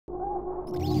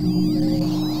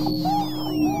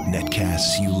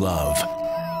Netcasts you love.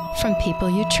 From people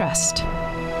you trust.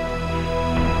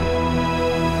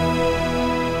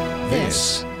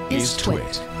 This is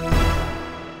Twit.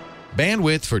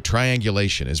 Bandwidth for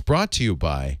Triangulation is brought to you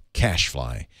by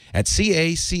Cachefly at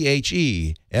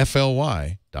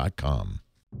CACHEFLY.com.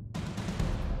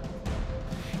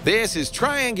 This is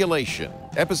Triangulation,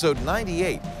 episode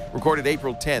 98, recorded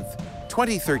April 10th,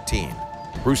 2013.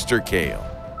 Brewster Kahle.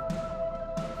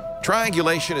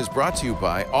 Triangulation is brought to you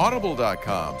by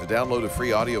Audible.com. To download a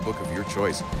free audiobook of your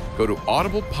choice, go to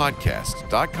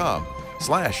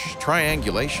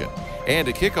audiblepodcast.com/triangulation. And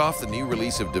to kick off the new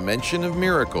release of Dimension of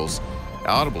Miracles,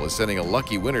 Audible is sending a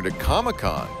lucky winner to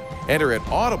Comic-Con. Enter at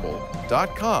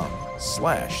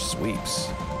audible.com/sweeps.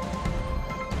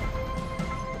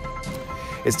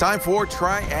 It's time for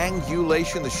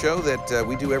Triangulation, the show that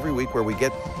we do every week where we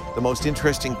get the most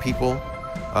interesting people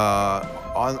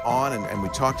on and we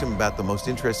talk to them about the most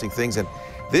interesting things. And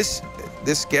this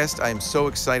guest I'm so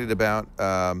excited about.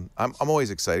 I'm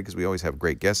always excited because we always have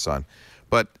great guests on.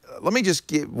 But let me just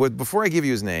before I give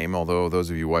you his name, although those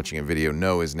of you watching a video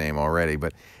know his name already,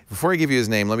 but before I give you his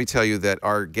name, let me tell you that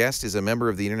our guest is a member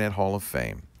of the Internet Hall of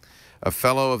Fame, a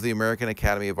fellow of the American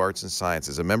Academy of Arts and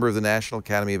Sciences, a member of the National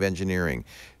Academy of Engineering,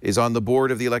 is on the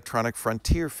board of the Electronic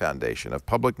Frontier Foundation, of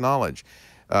Public Knowledge,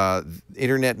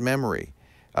 Internet Memory,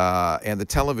 and the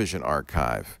Television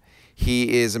Archive.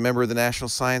 He is a member of the National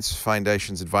Science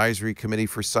Foundation's Advisory Committee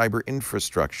for Cyber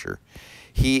Infrastructure.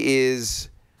 He is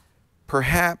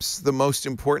perhaps the most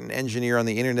important engineer on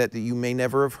the internet that you may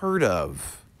never have heard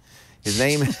of. His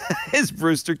name is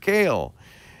Brewster Kahle.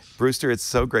 Brewster, it's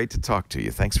so great to talk to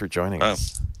you. Thanks for joining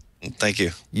us. Thank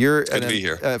you. You're good to be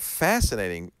here. A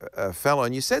fascinating fellow,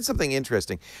 and you said something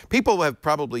interesting. People have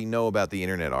probably know about the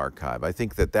Internet Archive. I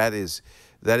think that is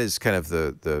kind of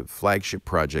the flagship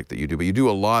project that you do, but you do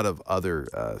a lot of other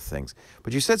things.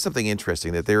 But you said something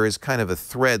interesting, that there is kind of a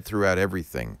thread throughout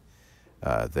everything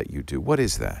that you do. What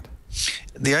is that?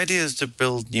 The idea is to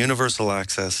build universal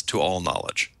access to all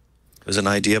knowledge. It was an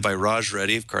idea by Raj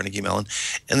Reddy of Carnegie Mellon,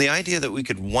 and the idea that we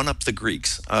could one-up the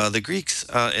Greeks. The Greeks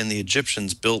and the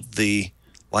Egyptians built the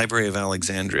Library of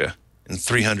Alexandria in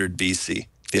 300 BC.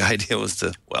 The idea was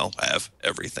to, well, have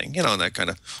everything, you know, that kind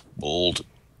of bold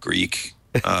Greek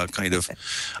kind of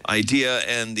idea.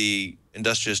 And the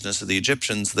industriousness of the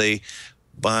Egyptians,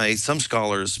 by some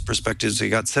scholars' perspectives, they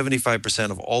got 75%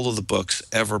 of all of the books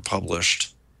ever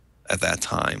published at that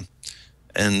time.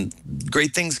 And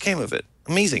great things came of it,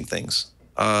 amazing things.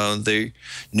 They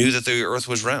knew that the Earth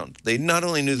was round. They not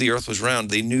only knew the Earth was round,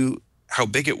 they knew how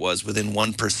big it was within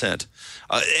 1%.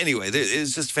 Anyway,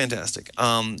 it's just fantastic.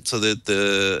 So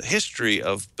the history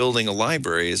of building a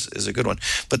library is a good one.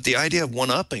 But the idea of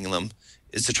one-upping them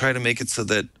is to try to make it so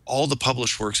that all the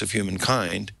published works of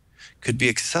humankind could be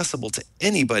accessible to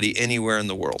anybody anywhere in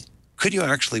the world. Could you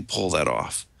actually pull that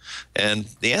off? And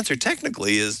the answer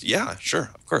technically is, yeah, sure,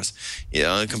 of course. You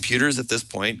know, computers at this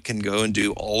point can go and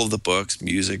do all of the books,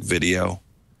 music, video,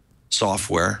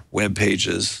 software, web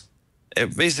pages.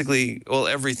 Basically, well,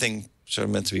 everything sort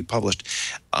of meant to be published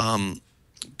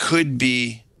could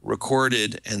be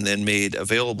recorded and then made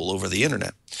available over the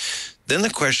internet. Then the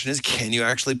question is, can you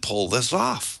actually pull this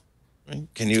off? Right?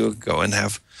 Can you go and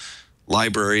have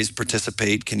libraries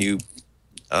participate? Can you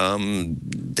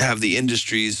have the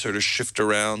industries sort of shift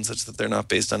around such that they're not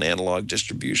based on analog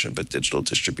distribution but digital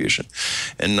distribution,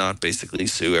 and not basically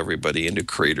sue everybody into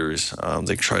craters?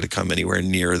 They try to come anywhere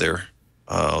near their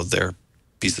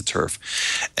piece of turf,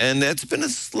 and that's been a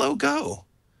slow go.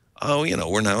 You know,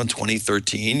 we're now in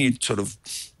 2013. You sort of,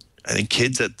 I think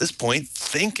kids at this point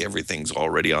think everything's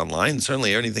already online,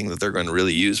 certainly anything that they're going to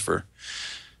really use for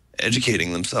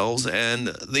educating themselves. And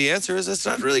the answer is it's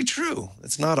not really true.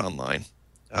 It's not online.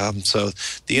 So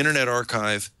the Internet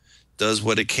Archive does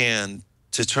what it can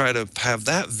to try to have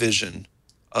that vision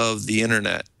of the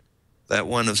internet, that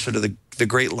one of sort of the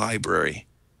great library,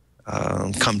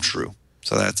 come true.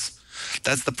 So that's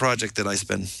the project that I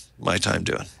spend my time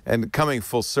doing. And coming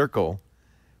full circle,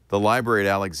 the Library at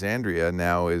Alexandria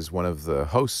now is one of the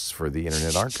hosts for the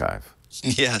Internet Archive.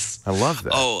 Yes. I love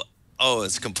that. Oh,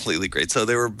 it's completely great. So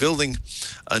they were building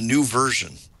a new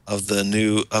version of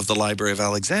the Library of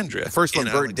Alexandria. The first one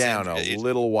burned down a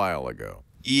little while ago.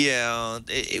 Yeah,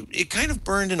 it kind of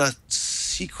burned in a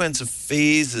sequence of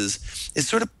phases. It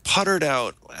sort of puttered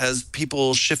out as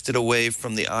people shifted away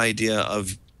from the idea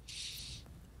of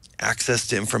access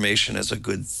to information as a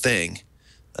good thing.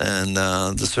 And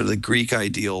the sort of the Greek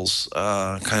ideals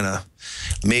kind of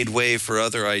made way for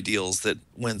other ideals that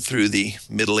went through the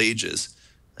Middle Ages.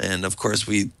 And of course,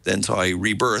 we then saw a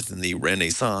rebirth in the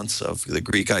Renaissance of the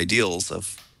Greek ideals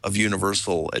of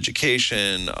universal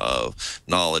education, of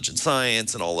knowledge and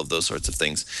science, and all of those sorts of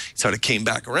things. It sort of came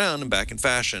back around and back in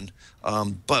fashion,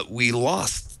 but we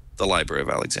lost the Library of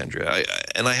Alexandria.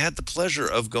 And I had the pleasure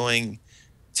of going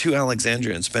to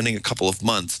Alexandria and spending a couple of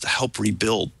months to help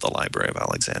rebuild the Library of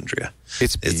Alexandria.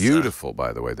 It's beautiful,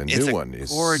 by the way. The new one is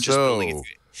gorgeous building.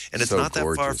 And it's not that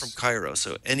far gorgeous. from Cairo,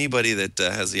 so anybody that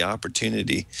has the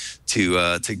opportunity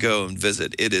to go and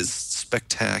visit, it is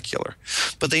spectacular.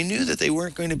 But they knew that they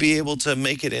weren't going to be able to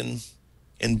make it in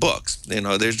books. You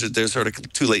know, they're sort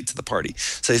of too late to the party.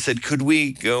 So they said, could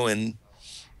we go and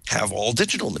have all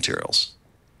digital materials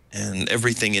and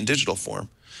everything in digital form?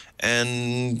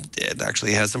 And it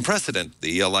actually has some precedent.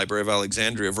 The Library of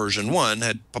Alexandria version 1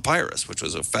 had papyrus, which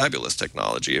was a fabulous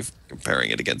technology if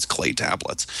comparing it against clay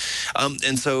tablets.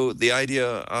 And so the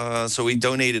idea, so we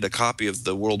donated a copy of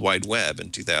the World Wide Web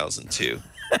in 2002.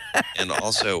 And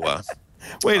also,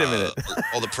 wait a minute,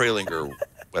 all the Pralinger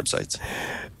websites.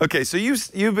 Okay, so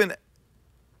you've been,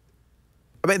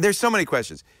 I mean, there's so many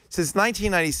questions. Since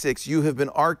 1996, you have been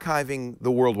archiving the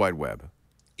World Wide Web.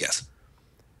 Yes.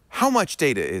 How much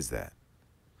data is that?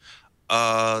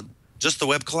 Just the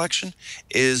web collection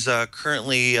is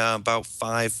currently about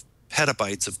 5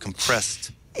 petabytes of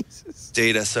compressed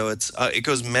data. So it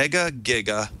goes mega,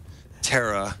 giga,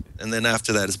 tera, and then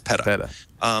after that is peta. Peta.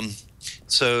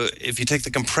 So if you take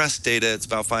the compressed data, it's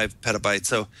about 5 petabytes.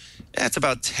 So that's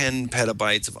about 10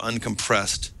 petabytes of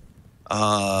uncompressed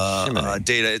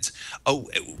data. It's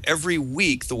every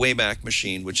week the Wayback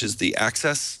Machine, which is the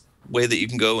access way that you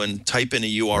can go and type in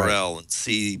a URL and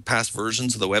see past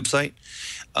versions of the website,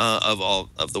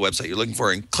 of the website you're looking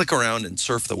for, and click around and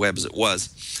surf the web as it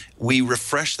was. We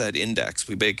refresh that index.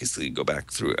 We basically go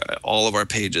back through all of our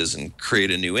pages and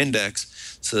create a new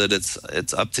index so that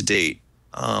it's up to date.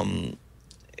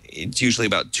 It's usually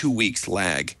about 2 weeks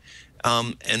lag.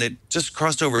 And it just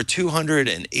crossed over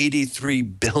 283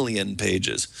 billion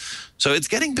pages. So it's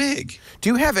getting big. Do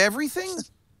you have everything?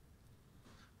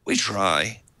 We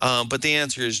try. But the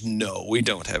answer is no, we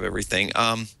don't have everything.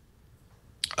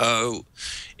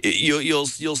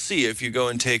 You'll see if you go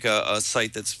and take a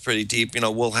site that's pretty deep, you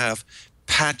know, we'll have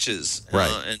patches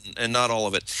and not all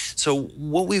of it. So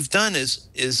what we've done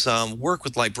is work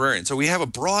with librarians. So we have a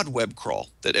broad web crawl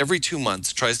that every 2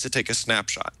 months tries to take a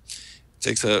snapshot.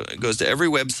 It goes to every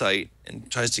website and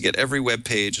tries to get every web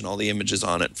page and all the images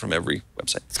on it from every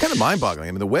website. It's kind of mind-boggling.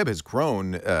 I mean, the web has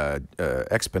grown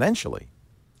exponentially.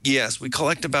 Yes, we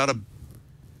collect about 1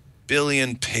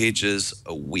 billion pages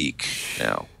a week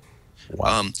now.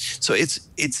 Wow. So it's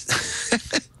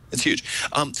it's huge.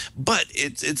 But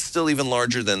it's still even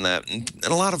larger than that. And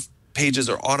a lot of pages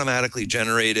are automatically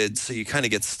generated, so you kind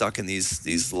of get stuck in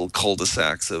these little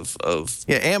cul-de-sacs of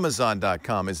yeah,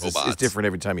 Amazon.com is different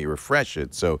every time you refresh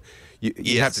it. So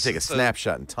you have to take a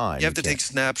snapshot in time. You have to take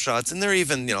snapshots, and there are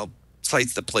even, you know,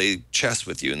 sites that play chess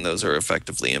with you, and those are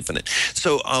effectively infinite.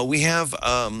 So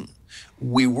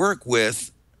we work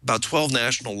with about 12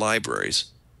 national libraries,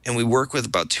 and we work with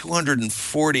about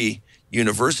 240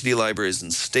 university libraries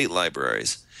and state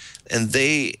libraries, and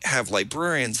they have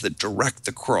librarians that direct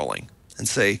the crawling and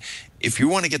say, if you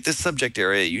want to get this subject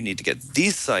area, you need to get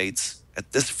these sites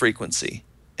at this frequency,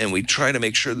 and we try to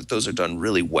make sure that those are done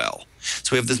really well.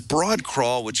 So we have this broad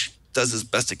crawl, which does as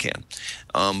best it can,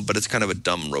 but it's kind of a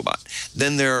dumb robot.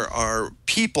 Then there are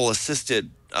people-assisted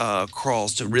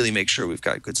crawls to really make sure we've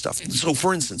got good stuff. So,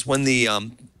 for instance, when the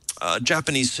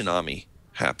Japanese tsunami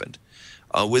happened,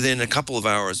 within a couple of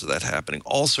hours of that happening,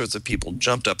 all sorts of people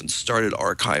jumped up and started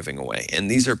archiving away. And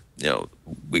these are, you know,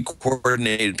 we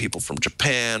coordinated people from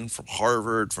Japan, from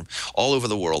Harvard, from all over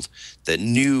the world that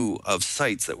knew of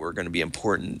sites that were going to be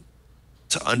important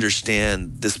to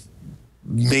understand this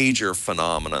major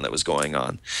phenomenon that was going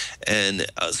on. And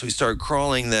so we started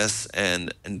crawling this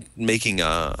and making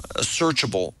a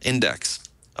searchable index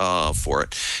for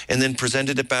it, and then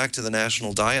presented it back to the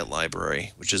National Diet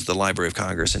Library, which is the Library of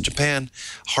Congress in Japan.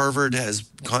 Harvard has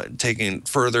taken it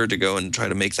further to go and try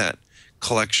to make that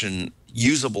collection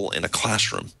usable in a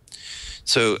classroom.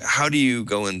 So how do you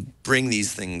go and bring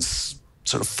these things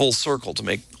sort of full circle to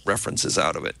make references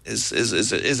out of it is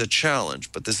a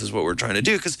challenge, but this is what we're trying to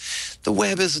do, because the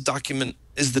web is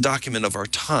the document of our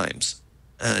times,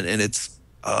 and it's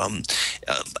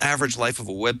average life of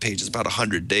a web page is about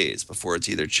 100 days before it's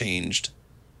either changed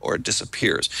or it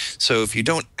disappears. So if you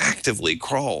don't actively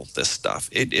crawl this stuff,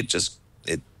 it's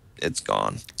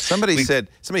gone. Somebody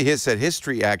has said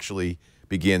history actually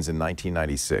begins in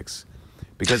 1996,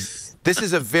 because this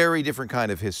is a very different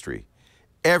kind of history.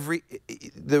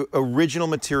 The original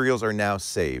materials are now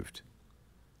saved.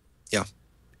 Yeah.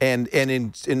 And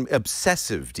in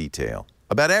obsessive detail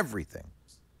about everything.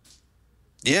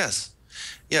 Yes.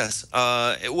 Yes.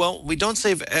 Well, we don't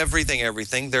save everything.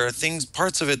 There are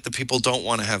parts of it that people don't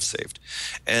want to have saved,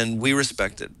 and we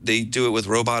respect it. They do it with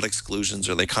robot exclusions,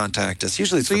 or they contact us.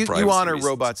 Usually, it's for privacy you honor reasons.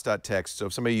 robots.txt. So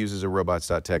if somebody uses a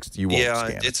robots.txt, you won't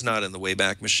scan it. It's not in the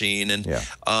Wayback Machine, and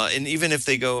and even if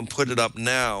they go and put it up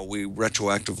now, we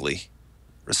retroactively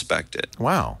respect it.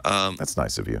 Wow, that's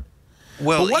nice of you.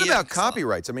 Well, but what about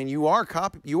copyrights? I mean, you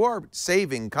are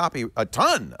saving a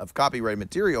ton of copyrighted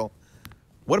material.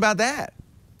 What about that?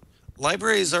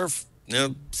 Libraries are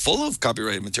full of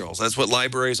copyrighted materials. That's what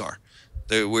libraries are.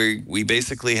 We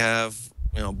basically have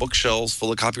bookshelves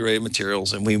full of copyrighted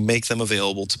materials, and we make them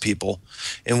available to people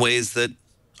in ways that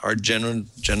are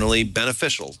generally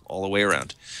beneficial all the way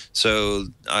around. So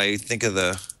I think of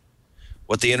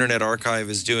what the Internet Archive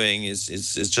is doing is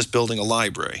just building a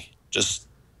library, just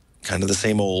kind of the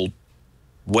same old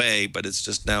way, but it's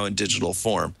just now in digital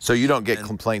form. So you don't get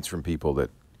complaints from people that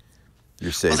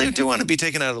you're saving? Well, they do want to be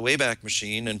taken out of the Wayback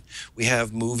Machine, and we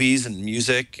have movies and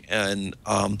music, and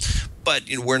but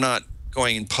we're not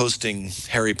going and posting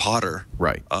Harry Potter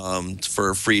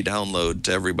for free download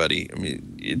to everybody. I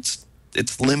mean, it's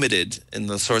limited in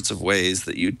the sorts of ways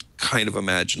that you'd kind of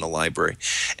imagine a library.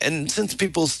 And since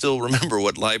people still remember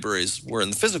what libraries were in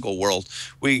the physical world,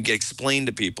 we explain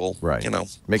to people,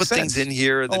 put things in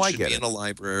here that should be in a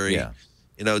library.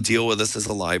 Yeah. Deal with us as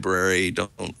a library.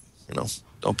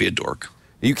 Don't be a dork.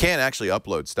 You can actually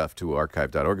upload stuff to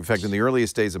archive.org. In fact, in the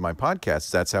earliest days of my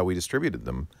podcasts, that's how we distributed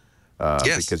them,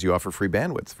 because you offer free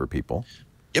bandwidth for people.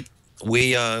 Yep.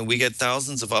 We get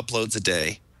thousands of uploads a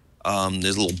day.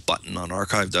 There's a little button on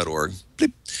archive.org,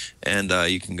 and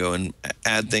you can go and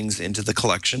add things into the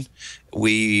collection.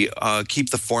 We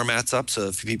keep the formats up, so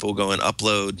if people go and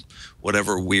upload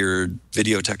whatever weird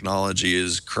video technology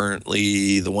is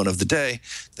currently the one of the day,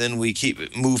 then we keep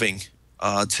it moving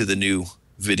to the new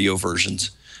video versions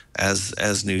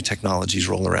as new technologies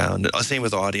roll around. Same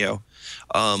with audio.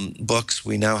 Books,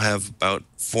 we now have about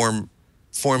 4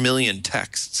 million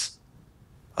texts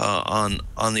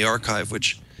on the archive,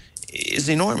 which is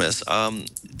enormous.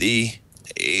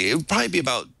 It would probably be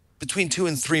about between 2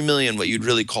 and 3 million what you'd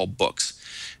really call books.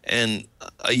 And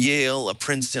a Yale, a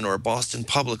Princeton, or a Boston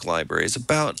Public Library is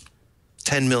about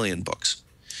 10 million books.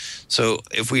 So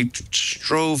if we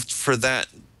strove for that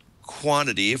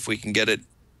quantity, if we can get it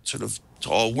sort of to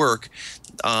all work,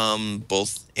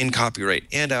 both in copyright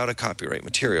and out of copyright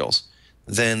materials,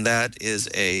 then that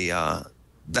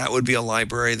would be a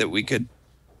library that we could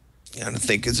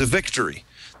think is a victory,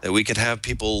 that we could have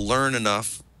people learn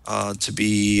enough to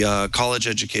be college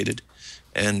educated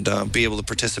and be able to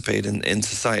participate in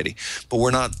society. But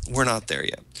we're not there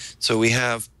yet. So we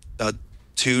have about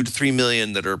 2 to 3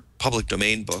 million that are public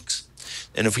domain books.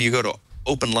 And if you go to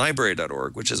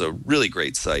openlibrary.org, which is a really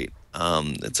great site,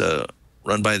 it's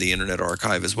run by the Internet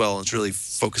Archive as well, and it's really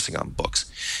focusing on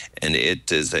books. And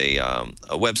it is a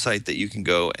website that you can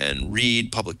go and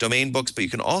read public domain books, but you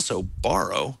can also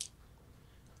borrow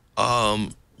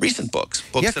recent books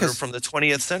that are from the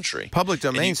 20th century. Public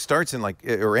domain starts in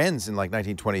or ends in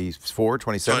 1924,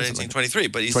 27, 1923.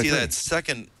 But you see that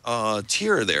second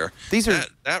tier there. These are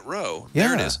that row. Yeah.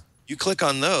 There it is. You click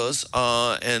on those,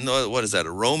 and what is that?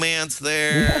 A romance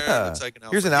there? Yeah. Looks like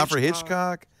Here's an Alfred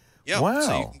Hitchcock. Yeah. Wow.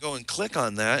 So you can go and click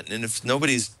on that, and if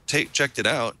nobody's checked it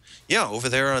out, over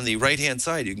there on the right-hand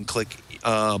side, you can click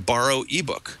borrow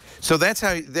ebook. So that's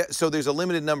how. So there's a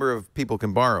limited number of people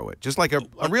can borrow it, just like a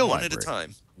real library. One at a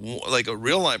time, like a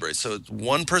real library. So it's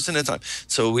one person at a time.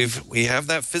 So we have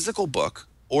that physical book,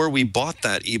 or we bought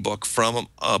that ebook from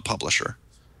a publisher.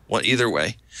 Either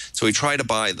way. So we try to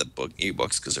buy the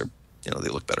ebooks because they're they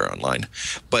look better online.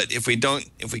 But if we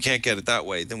can't get it that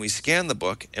way, then we scan the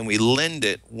book and we lend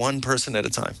it one person at a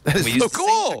time. That is so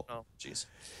cool.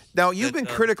 Now, you've been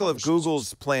critical of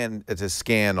Google's plan to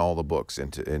scan all the books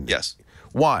into. Yes.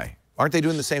 Why? Aren't they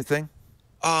doing the same thing?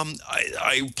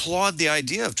 I applaud the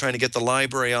idea of trying to get the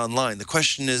library online. The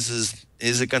question is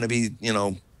it going to be,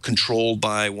 controlled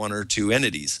by 1 or 2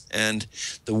 entities? And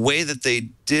the way that they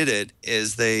did it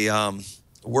is they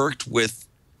worked with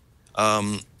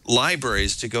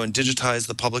libraries to go and digitize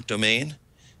the public domain,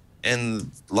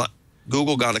 and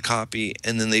Google got a copy,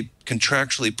 and then they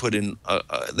contractually put in,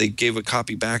 they gave a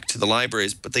copy back to the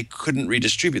libraries, but they couldn't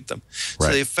redistribute them. Right.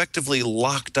 So they effectively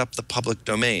locked up the public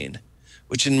domain,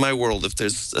 which in my world, if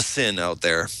there's a sin out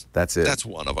there, that's it. That's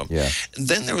one of them. Yeah. And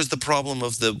then there was the problem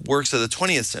of the works of the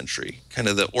 20th century, kind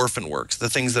of the orphan works, the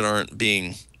things that aren't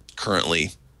being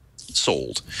currently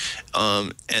sold.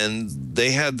 And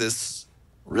they had this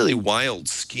really wild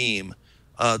scheme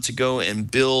to go and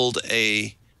build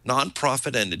a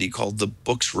nonprofit entity called the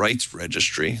Books Rights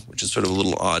Registry, which is sort of a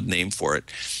little odd name for it.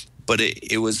 But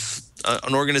it was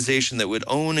an organization that would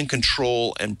own and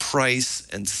control and price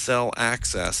and sell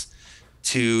access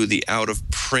to the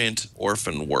out-of-print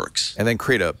orphan works. And then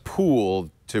create a pool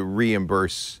to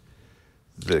reimburse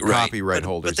the copyright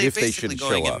holders if they should show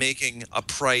up. But they basically going and making a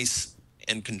price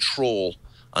and control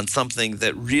on something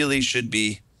that really should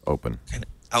be open, kind of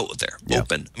out there, yeah.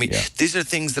 open. I mean, yeah. These are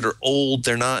things that are old.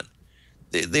 They're not.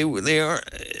 They are.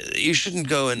 You shouldn't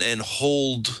go and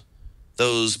hold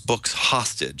those books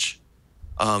hostage.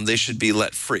 They should be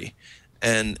let free.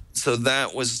 And so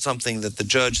that was something that the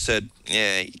judge said,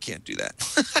 yeah, you can't do that.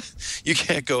 You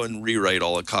can't go and rewrite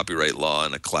all the copyright law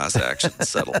in a class action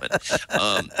settlement.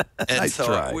 Nice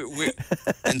try.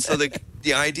 And so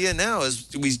the idea now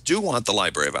is we do want the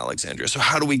Library of Alexandria. So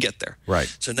how do we get there?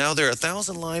 Right. So now there are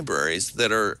 1,000 libraries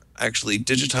that are actually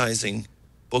digitizing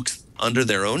books under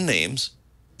their own names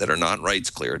that are not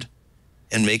rights cleared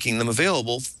and making them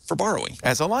available for borrowing.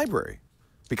 As a library.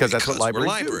 Because that's what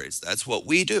libraries do. That's what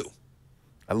we do.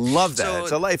 I love that.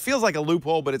 So, it feels like a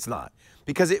loophole, but it's not.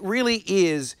 Because it really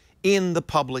is in the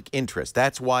public interest.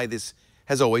 That's why this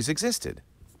has always existed.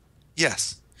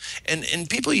 Yes. And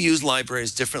people use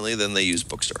libraries differently than they use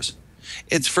bookstores.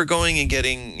 It's for going and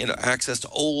getting access to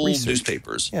old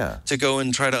newspapers to go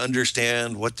and try to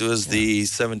understand what was the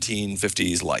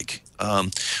 1750s like,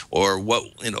 or what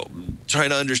try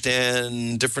to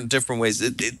understand different ways.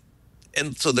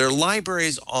 And so their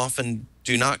libraries often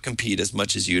do not compete as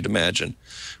much as you'd imagine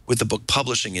with the book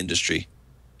publishing industry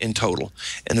in total.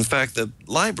 And in fact, the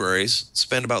libraries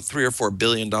spend about $3 or $4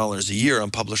 billion a year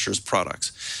on publishers'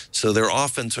 products. So they're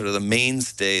often sort of the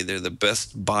mainstay. They're the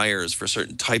best buyers for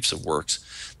certain types of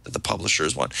works that the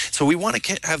publishers want. So we want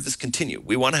to have this continue.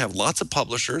 We want to have lots of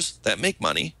publishers that make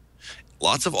money,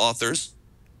 lots of authors,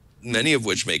 many of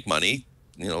which make money.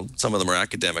 Some of them are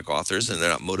academic authors and they're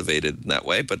not motivated in that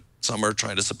way, but some are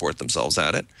trying to support themselves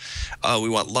at it. We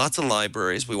want lots of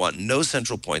libraries. We want no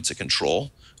central points of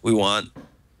control. We want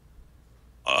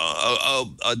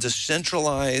a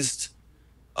decentralized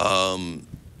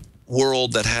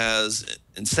world that has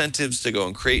incentives to go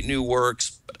and create new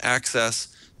works, but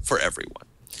access for everyone.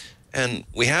 And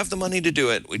we have the money to do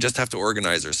it. We just have to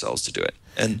organize ourselves to do it.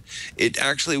 And it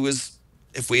actually was,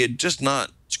 if we had just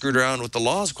not screwed around with the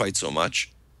laws quite so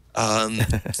much from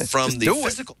the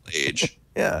physical age,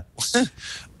 I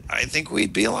think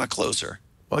we'd be a lot closer.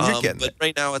 Well, you're getting but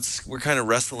right now we're kind of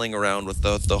wrestling around with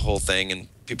the whole thing, and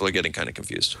people are getting kind of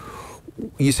confused.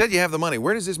 You said you have the money.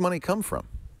 Where does this money come from?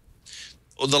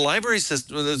 Well, the library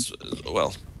system is,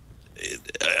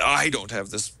 I don't have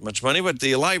this much money, but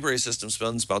the library system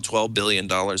spends about $12 billion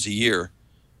a year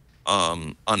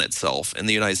on itself in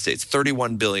the United States,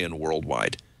 $31 billion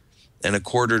worldwide. And a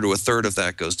quarter to a third of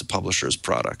that goes to publishers'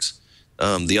 products.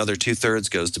 The other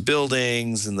 2/3 goes to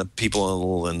buildings and the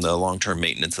people and the long-term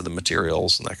maintenance of the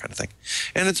materials and that kind of thing.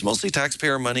 And it's mostly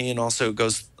taxpayer money and also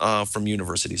goes from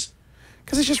universities.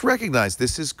 Because it's just recognized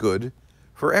this is good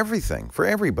for everything, for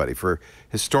everybody, for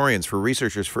historians, for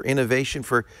researchers, for innovation,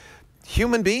 for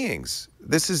human beings.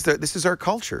 This is our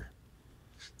culture.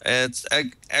 It's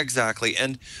exactly.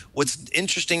 And what's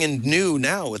interesting and new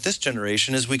now with this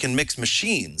generation is we can mix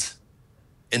machines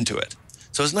into it.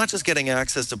 So it's not just getting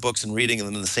access to books and reading them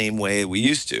in the same way we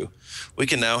used to. We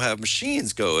can now have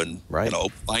machines go and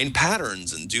find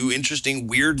patterns and do interesting,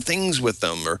 weird things with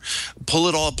them, or pull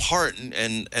it all apart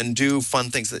and do fun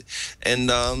things.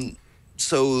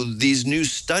 So these new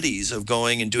studies of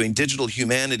going and doing digital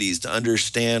humanities to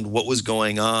understand what was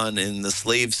going on in the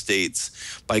slave states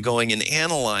by going and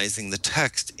analyzing the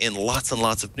text in lots and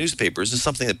lots of newspapers is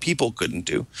something that people couldn't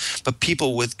do, but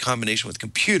people with combination with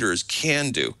computers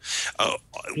can do.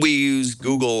 We use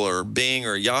Google or Bing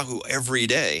or Yahoo every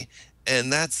day,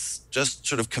 and that's just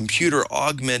sort of computer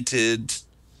augmented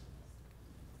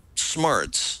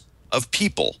smarts of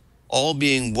people all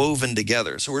being woven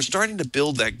together. So we're starting to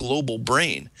build that global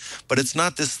brain, but it's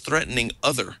not this threatening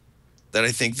other that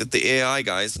I think that the AI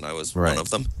guys, and I was one of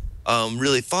them,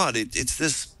 really thought. It's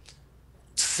this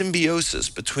symbiosis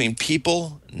between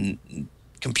people,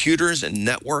 computers, and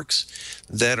networks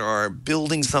that are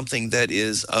building something that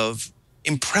is of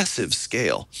impressive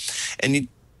scale. And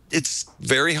it's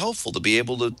very helpful to be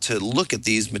able to look at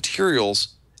these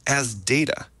materials as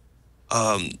data.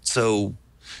 So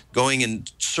going and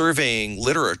surveying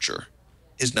literature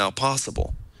is now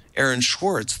possible. Aaron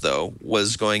Schwartz, though,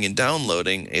 was going and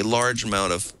downloading a large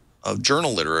amount of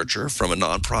journal literature from a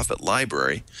nonprofit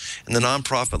library, and the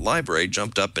nonprofit library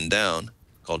jumped up and down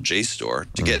called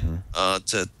JSTOR to get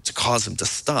to cause them to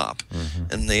stop,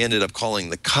 and they ended up calling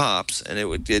the cops, and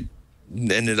it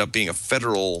ended up being a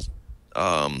federal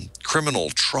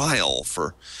criminal trial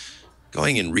for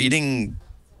going and reading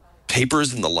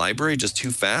papers in the library just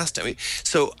too fast. I mean,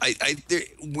 so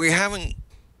we haven't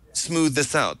smoothed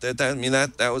this out.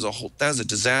 That was a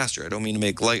disaster. I don't mean to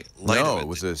make light of it. No, it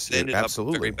was ended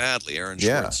absolutely up very badly. Aaron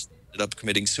Schwartz ended up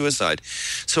committing suicide.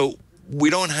 So we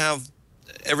don't have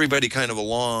everybody kind of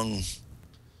along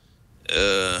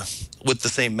with the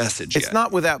same message yet. It's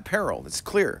not without peril. It's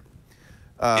clear.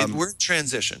 We're in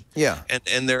transition. Yeah.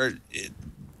 And there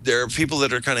are people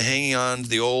that are kind of hanging on to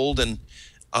the old and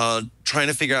trying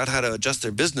to figure out how to adjust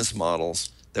their business models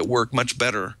that work much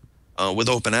better with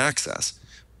open access.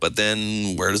 But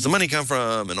then where does the money come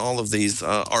from? And all of these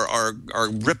are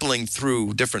rippling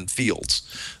through different fields.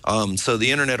 So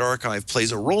the Internet Archive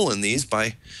plays a role in these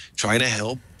by trying to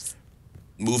help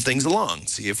move things along,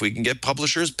 see if we can get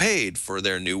publishers paid for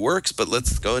their new works, but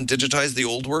let's go and digitize the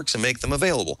old works and make them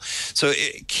available. So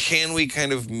can we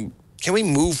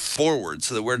move forward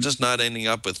so that we're just not ending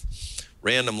up with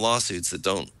random lawsuits that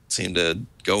don't seem to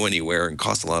go anywhere and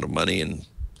cost a lot of money and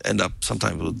end up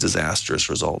sometimes with disastrous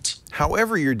results?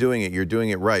 However you're doing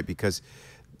it right, because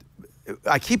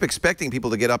I keep expecting people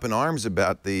to get up in arms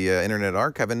about the Internet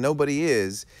Archive, and nobody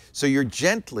is. So you're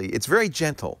gently, it's very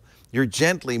gentle. You're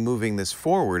gently moving this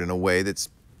forward in a way that's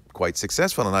quite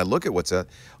successful. And I look at what's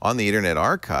on the Internet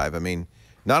Archive. I mean,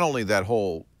 not only that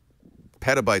whole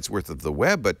petabytes worth of the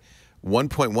web, but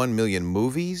 1.1 million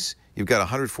movies. You've got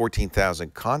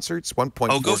 114,000 concerts, 1.4...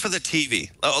 Oh, go for the TV.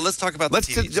 Oh, let's talk about the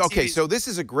TV. Okay, so this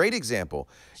is a great example.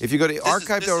 If you go to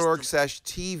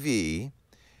archive.org/TV,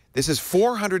 this is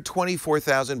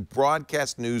 424,000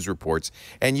 broadcast news reports,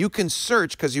 and you can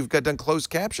search, because you've done closed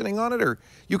captioning on it, or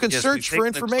you can search for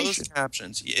information. Closed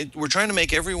captions. We're trying to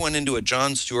make everyone into a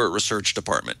Jon Stewart research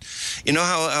department. You know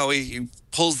how he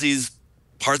pulls these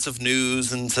parts of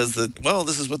news and says that, well,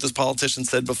 this is what this politician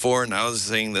said before, and now he's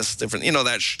saying this different, you know,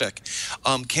 that shtick.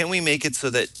 Can we make it so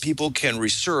that people can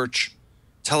research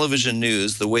television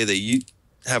news the way that you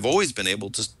have always been able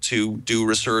to do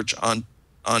research on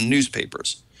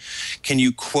newspapers? Can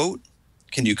you quote,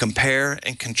 can you compare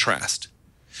and contrast?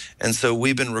 And so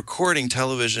we've been recording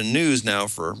television news now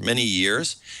for many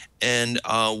years, and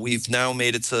we've now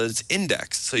made it so that it's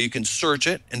indexed, so you can search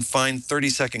it and find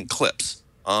 30-second clips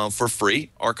for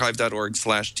free,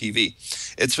 archive.org/TV.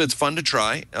 It's fun to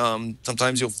try.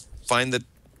 Sometimes you'll find that,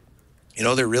 you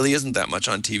know, there really isn't that much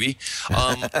on TV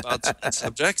about certain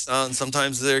subjects.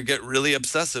 Sometimes they get really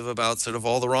obsessive about sort of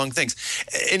all the wrong things.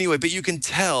 Anyway, but you can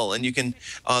tell, and you can,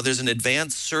 there's an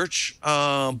advanced search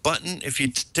button. If you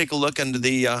take a look under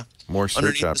the, more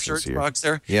search options the search here. box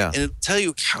there, yeah, and it'll tell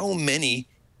you how many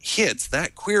hits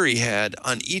that query had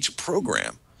on each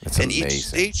program and each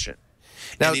station.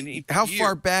 Now, how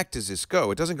far back does this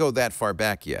go? It doesn't go that far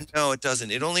back yet. No, it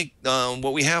doesn't. It only,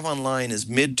 what we have online is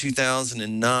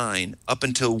mid-2009 up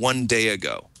until 1 day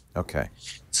ago. Okay.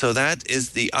 So that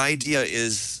is, the idea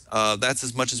is, that's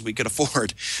as much as we could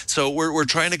afford. So we're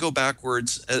trying to go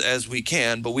backwards as we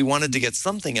can, but we wanted to get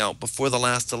something out before the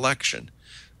last election.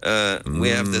 We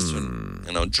have this,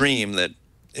 you know, dream that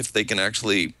if they can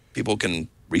actually, people can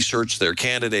research their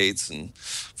candidates and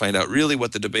find out really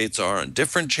what the debates are on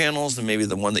different channels than maybe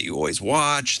the one that you always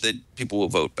watch, that people will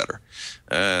vote better.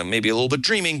 Maybe a little bit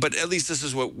dreaming, but at least this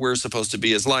is what we're supposed to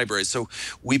be as libraries. So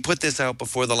we put this out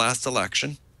before the last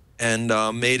election and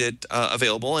made it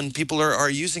available, and people are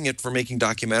using it for making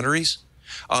documentaries.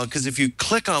 Because if you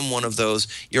click on one of those,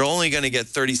 you're only going to get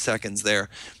 30 seconds there.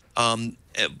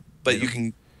 But you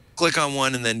can click on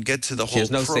one and then get to the whole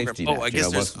There's no program. safety Oh, net. I guess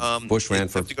there's, Bush ran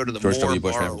for you have to go to the George more W.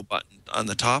 Bush borrow button on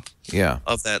the top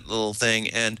of that little thing,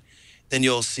 and then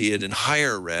you'll see it in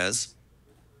higher res.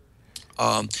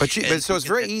 So it's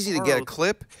very easy to get a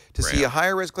clip, to see a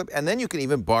higher res clip, and then you can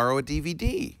even borrow a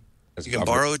DVD. You can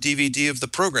borrow a DVD of the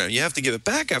program. You have to give it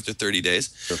back after 30 days,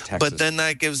 but then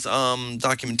that gives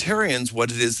documentarians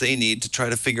what it is they need to try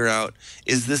to figure out,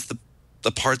 is this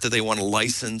the part that they want to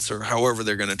license, or however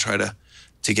they're going to try to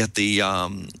get the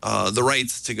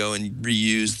rights to go and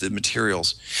reuse the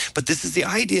materials. But this is, the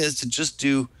idea is to just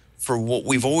do for what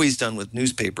we've always done with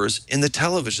newspapers in the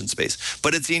television space.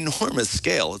 But it's enormous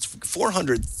scale. It's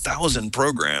 400,000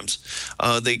 programs.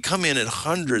 They come in at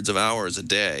hundreds of hours a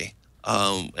day.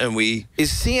 And we...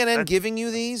 Is CNN giving you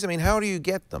these? I mean, how do you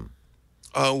get them?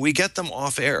 We get them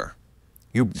off air.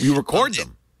 You record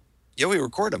them? Yeah, we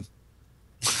record them.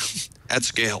 At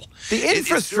scale. The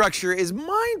infrastructure is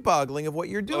mind-boggling of what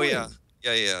you're doing. Oh, yeah.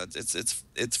 Yeah.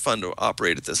 It's fun to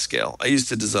operate at this scale. I used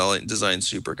to design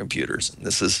supercomputers, and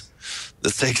this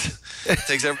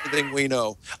takes everything we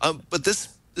know. But this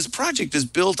project is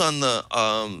built on the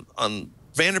on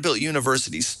Vanderbilt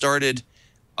University started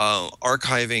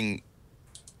archiving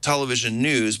television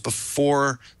news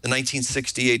before the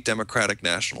 1968 Democratic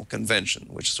National Convention,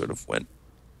 which sort of went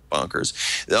bonkers.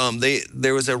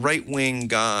 There was a right-wing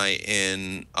guy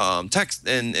in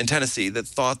in Tennessee that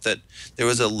thought that there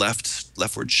was a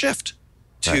leftward shift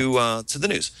to the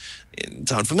news.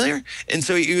 Sound familiar? And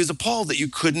so he was appalled that you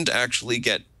couldn't actually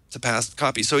get to pass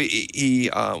copies. So he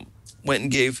went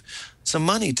and gave some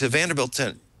money to Vanderbilt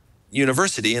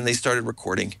University, and they started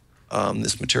recording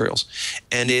this materials.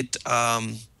 And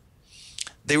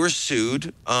they were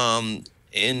sued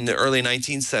in the early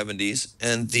 1970s,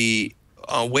 and the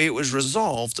way it was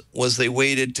resolved was they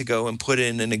waited to go and put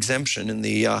in an exemption in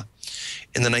the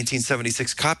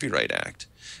 1976 Copyright Act.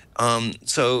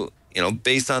 So,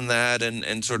 based on that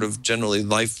and sort of generally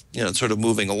life, sort of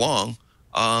moving along,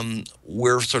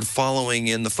 we're sort of following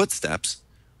in the footsteps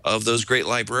of those great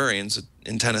librarians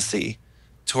in Tennessee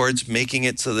towards making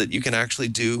it so that you can actually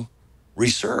do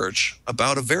research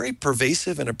about a very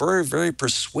pervasive and a very, very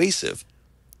persuasive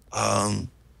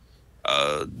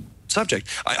subject.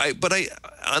 But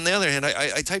on the other hand,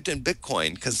 I typed in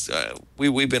Bitcoin because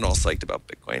we've been all psyched about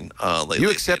Bitcoin lately.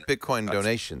 You accept Bitcoin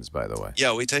donations, by the way.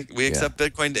 Yeah, we accept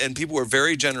Bitcoin, and people were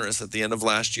very generous at the end of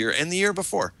last year and the year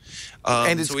before.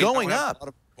 And it's going up. A lot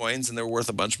of Bitcoins, and they're worth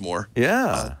a bunch more.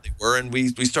 Yeah, they were, and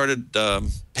we started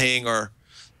paying our.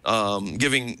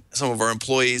 Giving some of our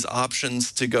employees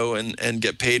options to go and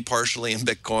get paid partially in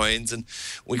Bitcoins. And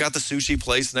we got the sushi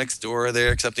place next door.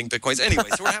 They're accepting Bitcoins. Anyway,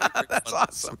 so we're having great That's fun.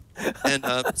 awesome. And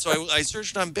so I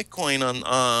searched on Bitcoin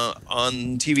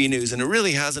on TV news, and it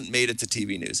really hasn't made it to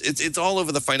TV news. It's all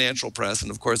over the financial press, and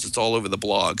of course it's all over the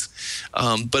blogs,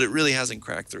 but it really hasn't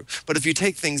cracked through. But if you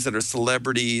take things that are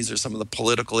celebrities or some of the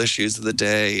political issues of the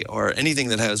day or anything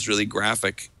that has really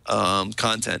graphic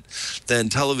content, then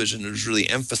television is really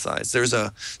emphasized. There's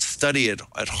a study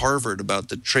at Harvard about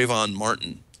the Trayvon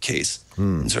Martin case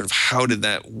and sort of how did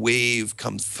that wave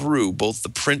come through both the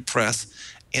print press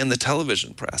and the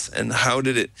television press, and how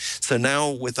did it. So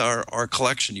now with our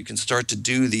collection, you can start to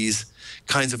do these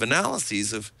kinds of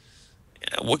analyses of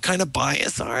what kind of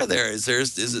bias are there? Is it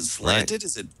slanted? Right.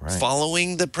 Is it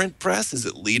following the print press? Is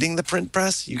it leading the print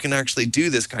press? You can actually do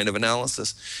this kind of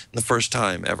analysis the first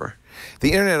time ever.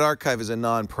 The Internet Archive is a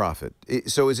nonprofit.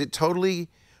 So is it totally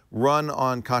run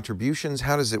on contributions?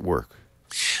 How does it work?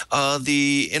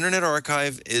 The Internet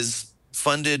Archive is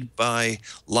funded by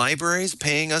libraries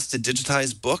paying us to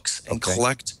digitize books and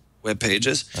collect web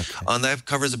pages. That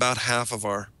covers about half of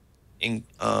our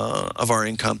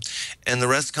income, and the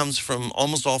rest comes from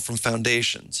almost all from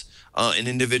foundations and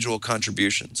individual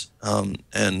contributions.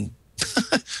 And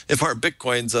if our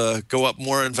Bitcoins go up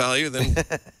more in value, then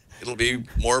it'll be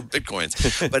more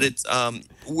Bitcoins. But it's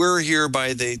we're here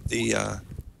by the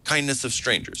kindness of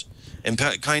strangers and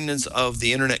kindness of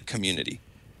the internet community.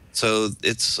 So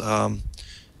it's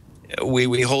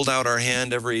we hold out our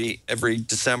hand every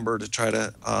December to try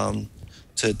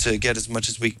to get as much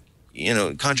as we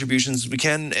contributions as we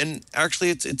can, and actually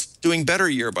it's doing better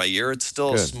year by year. It's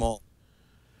still a small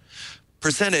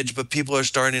percentage, but people are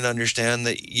starting to understand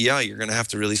that you're going to have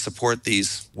to really support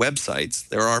these websites.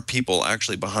 There are people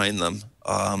actually behind them,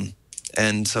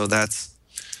 and so that's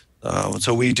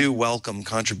so we do welcome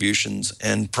contributions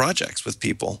and projects with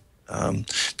people.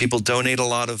 People donate a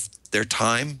lot of their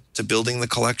time to building the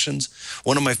collections.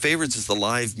 One of my favorites is the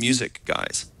live music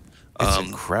guys. It's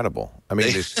incredible. I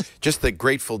mean, just the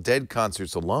Grateful Dead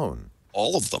concerts alone.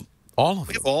 All of them. All of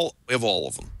them. We have all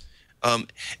of them.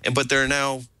 But there are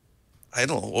now, I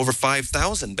don't know, over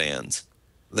 5,000 bands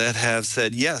that have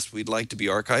said, yes, we'd like to be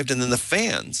archived. And then the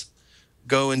fans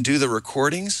go and do the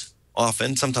recordings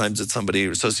often. Sometimes it's somebody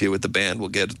associated with the band will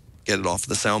get it off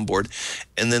the soundboard,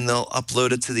 and then they'll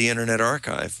upload it to the Internet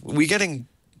Archive. We're getting,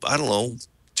 I don't know,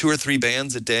 2 or 3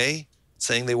 bands a day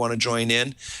saying they want to join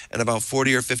in, and about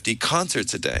 40 or 50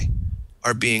 concerts a day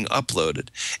are being uploaded.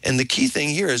 And the key thing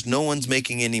here is no one's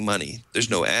making any money. There's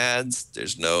no ads,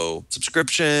 there's no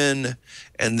subscription,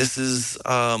 and this is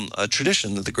a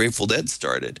tradition that the Grateful Dead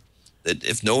started, that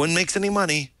if no one makes any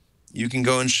money, you can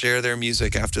go and share their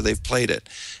music after they've played it.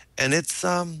 And it's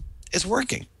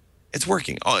working. It's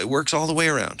working. It works all the way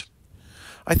around.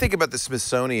 I think about the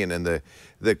Smithsonian and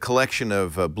the collection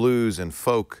of blues and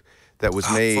folk that was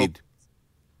made.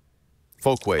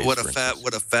 Folkways. What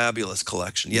a fabulous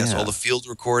collection! Yes, all the field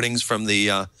recordings from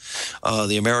the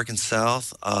American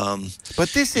South. But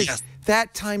this is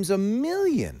that times a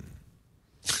million.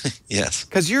 Yes.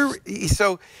 Because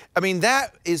I mean,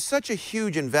 that is such a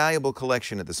huge and valuable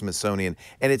collection at the Smithsonian,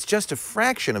 and it's just a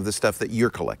fraction of the stuff that you're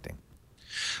collecting.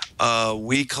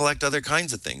 We collect other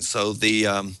kinds of things. So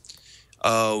there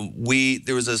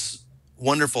was this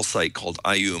wonderful site called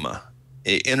IUMA,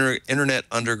 Internet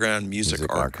Underground Music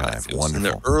Archive. It was in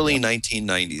the early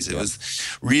 1990s. It was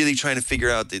really trying to figure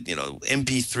out that,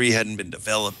 MP3 hadn't been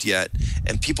developed yet,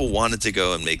 and people wanted to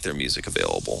go and make their music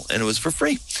available, and it was for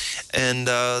free. And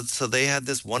so they had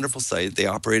this wonderful site. They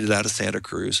operated out of Santa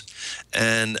Cruz,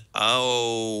 and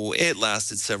it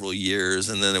lasted several years,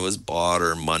 and then it was bought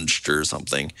or munched or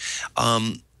something.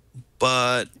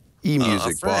 But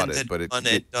eMusic bought it, but it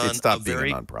stopped being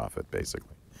a nonprofit,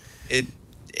 basically.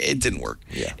 It didn't work.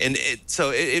 Yeah. And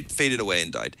so it faded away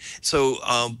and died. So,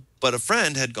 but a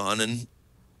friend had gone and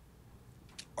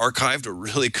archived a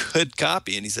really good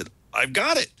copy, and he said, "I've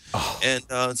got it." Oh.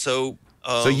 And so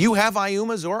you have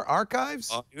IUMA's or archives?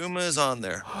 IUMA is on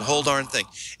there, the whole darn thing.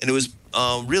 And it was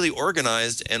really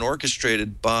organized and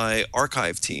orchestrated by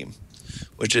Archive Team,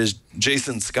 which is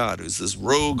Jason Scott, who's this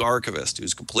rogue archivist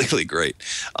who's completely great.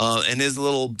 And his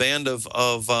little band of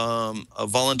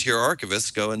volunteer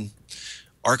archivists go and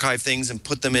archive things and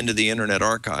put them into the Internet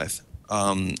Archive.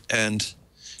 And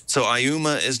so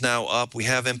IUMA is now up. We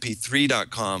have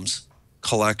MP3.com's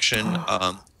collection,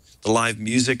 the live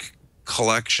music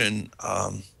collection.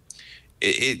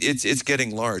 It's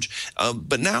getting large.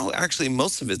 But now actually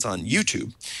most of it's on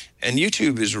YouTube. And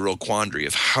YouTube is a real quandary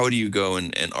of how do you go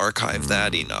and archive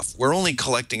that enough. We're only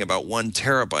collecting about 1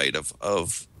 terabyte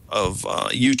of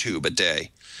YouTube a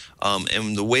day.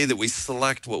 And the way that we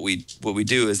select what we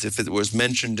do is if it was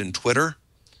mentioned in Twitter,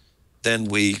 then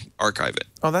we archive it.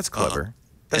 Oh, that's clever.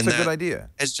 That's a good idea.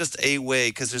 It's just a way,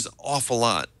 because there's an awful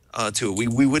lot to it.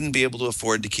 We wouldn't be able to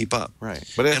afford to keep up. Right.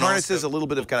 But it harnesses a little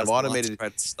bit of kind of automated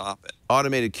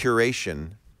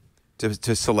curation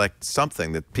to select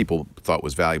something that people thought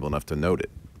was valuable enough to note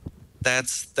it.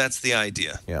 That's the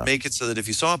idea. Yeah. Make it so that if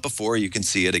you saw it before, you can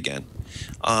see it again.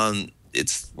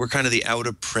 We're kind of the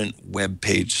out-of-print web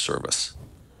page service.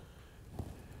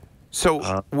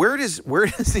 So where does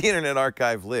the Internet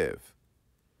Archive live?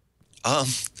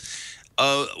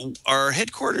 Our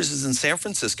headquarters is in San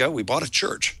Francisco. We bought a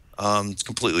church. It's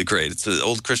completely great. It's an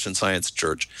old Christian Science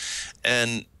church.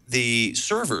 And the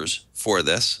servers for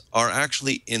this are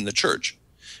actually in the church.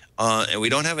 And we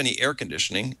don't have any air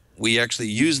conditioning. We actually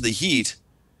use the heat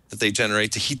that they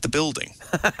generate to heat the building.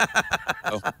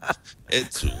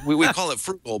 So we call it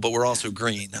frugal, but we're also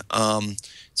green.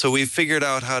 So we figured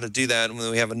out how to do that. And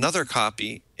we have another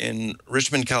copy in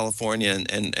Richmond, California,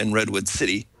 and Redwood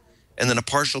City, and then a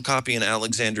partial copy in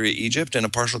Alexandria, Egypt, and a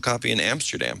partial copy in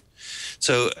Amsterdam.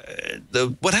 So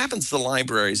what happens to the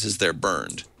libraries is they're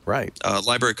burned. Right.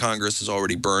 Library of Congress has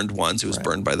already burned once. It was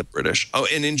burned by the British. Oh,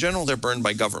 and in general, they're burned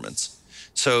by governments.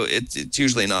 So it's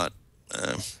usually not.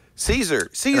 Caesar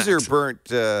burnt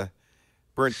the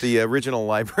original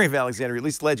Library of Alexandria. At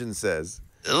least legend says.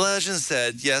 Legend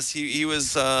said yes. He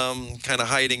was kind of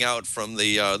hiding out from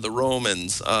the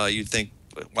Romans. You'd think,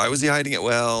 why was he hiding it?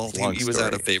 Well, he was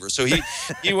out of favor. So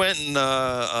he went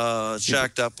and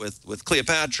shacked up with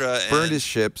Cleopatra. Burned his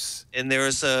ships. And there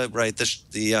was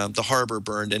the harbor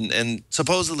burned, and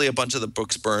supposedly a bunch of the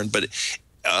books burned, but.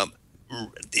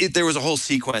 There was a whole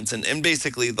sequence, and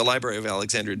basically the Library of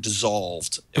Alexandria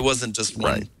dissolved. It wasn't just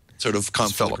one sort of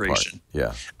conflagration.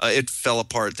 Yeah, it fell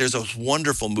apart. There's a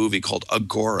wonderful movie called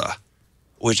Agora,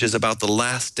 which is about the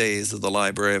last days of the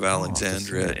Library of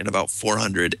Alexandria in about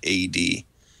 400 A.D.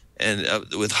 and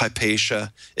with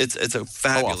Hypatia. It's a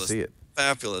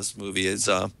fabulous movie.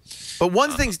 But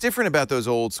one thing's different about those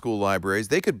old school libraries.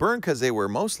 They could burn because they were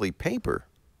mostly paper.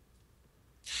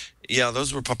 Yeah,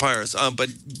 those were papyrus.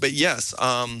 But yes.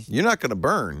 You're not going to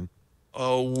burn.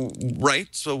 Oh, right.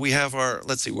 So we have our.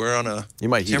 Let's see. We're on a. You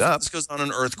might heat up. This goes on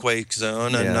an earthquake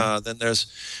zone, and then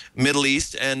there's Middle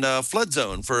East and flood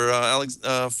zone for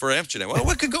Amsterdam. Well,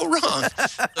 what could go wrong?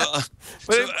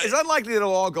 It's unlikely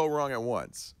it'll all go wrong at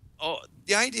once. Oh,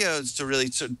 the idea is to really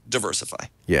diversify.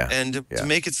 Yeah. And to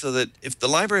make it so that if the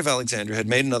Library of Alexandria had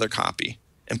made another copy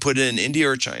and put it in India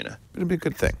or China, it'd be a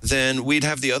good thing. Then we'd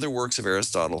have the other works of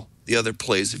Aristotle, the other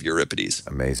plays of Euripides.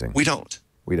 Amazing. We don't.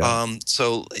 We don't.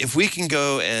 So if we can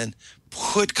go and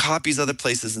put copies other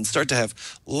places and start to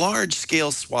have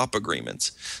large-scale swap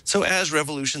agreements, so as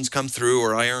revolutions come through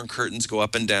or iron curtains go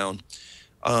up and down,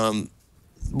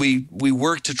 we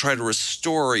work to try to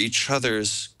restore each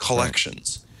other's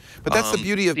collections. But that's the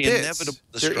beauty of bits.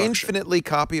 They're infinitely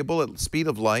copyable at the speed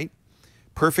of light.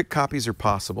 Perfect copies are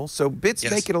possible, so bits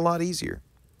make it a lot easier.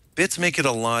 Bits make it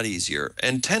a lot easier.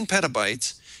 And 10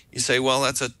 petabytes, you say, well,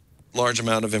 that's a large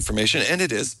amount of information, and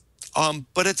it is.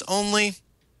 But it's only,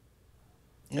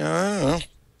 I don't know,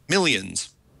 millions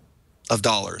of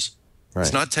dollars. Right.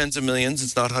 It's not tens of millions.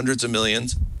 It's not hundreds of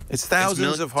millions. It's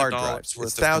thousands of hard drives.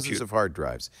 It's thousands of hard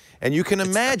drives. And you can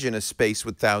imagine a space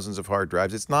with thousands of hard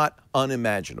drives. It's not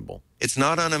unimaginable. It's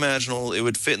not unimaginable. It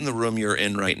would fit in the room you're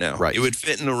in right now. Right. It would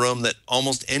fit in a room that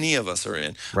almost any of us are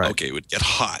in. Right. Okay, it would get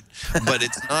hot, but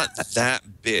it's not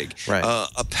that big. Right.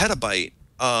 A petabyte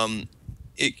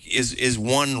is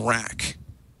one rack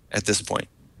at this point.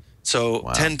 So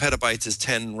Wow. 10 petabytes is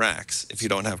 10 racks if you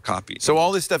don't have copies. So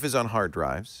all this stuff is on hard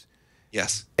drives.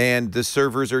 Yes. And the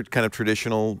servers are kind of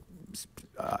traditional.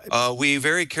 We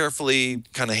very carefully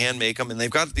kind of hand make them, and they've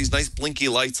got these nice blinky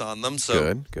lights on them.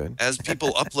 So good. as people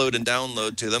upload and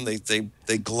download to them,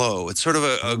 they glow. It's sort of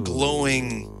a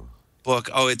glowing book.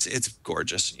 Oh, it's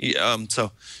gorgeous.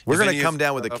 So We're going to come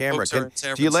down with a camera. Do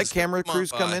you let camera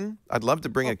crews come in? I'd love to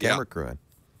bring a camera crew in.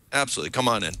 Absolutely, come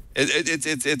on in.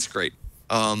 It's great.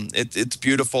 It's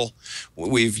beautiful.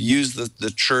 We've used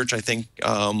the church, I think,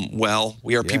 well.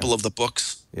 We are people of the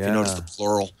books. If you notice the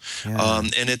plural,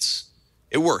 and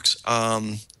it works.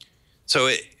 So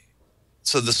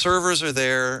the servers are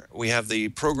there. We have the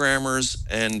programmers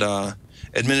and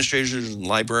administrators and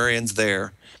librarians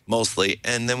there mostly,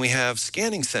 and then we have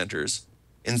scanning centers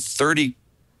in 30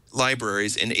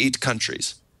 libraries in 8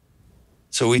 countries.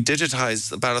 So we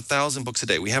digitize about 1,000 books a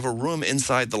day. We have a room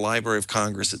inside the Library of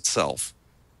Congress itself,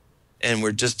 and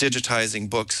we're just digitizing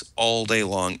books all day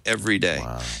long, every day,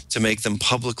 to make them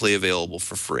publicly available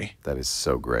for free. That is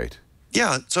so great.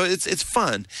 Yeah, so it's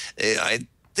fun. I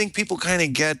think people kind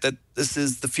of get that this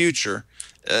is the future.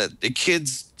 The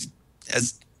kids,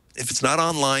 if it's not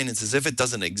online, it's as if it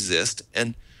doesn't exist.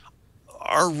 And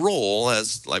our role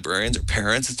as librarians or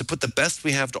parents is to put the best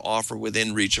we have to offer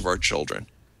within reach of our children.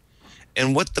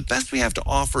 And what the best we have to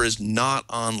offer is not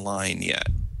online yet.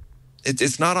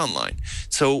 It's not online.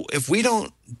 So if we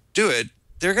don't do it,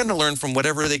 they're going to learn from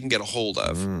whatever they can get a hold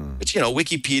of. But, you know,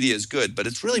 Wikipedia is good, but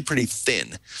it's really pretty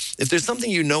thin. If there's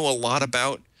something you know a lot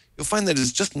about, you'll find that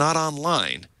it's just not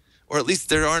online, or at least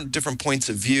there aren't different points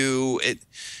of view.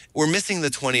 We're missing the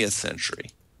 20th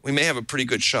century. We may have a pretty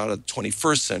good shot at the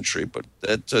 21st century, but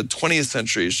the 20th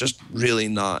century is just really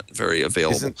not very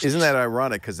available. Isn't that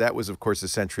ironic? Because that was, of course, the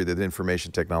century that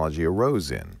information technology arose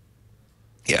in.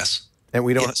 Yes. And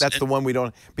we don't. Yes. That's the one we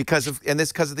don't because of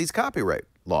these copyright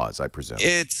laws, I presume.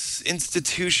 It's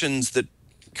institutions that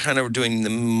kind of are doing the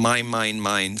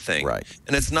mine thing. Right.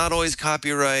 And it's not always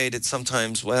copyright. It's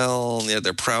sometimes, well, yeah,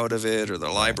 they're proud of it, or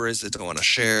their libraries that don't want to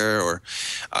share, or.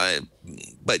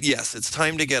 But yes, it's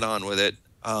time to get on with it,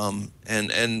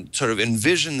 and sort of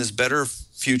envision this better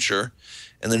future,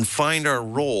 and then find our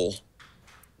role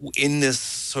in this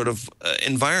sort of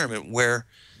environment where.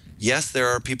 Yes, there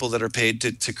are people that are paid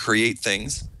to create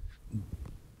things,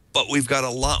 but we've got a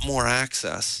lot more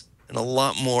access and a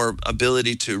lot more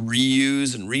ability to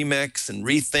reuse and remix and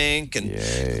rethink and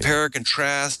compare,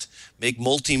 contrast, make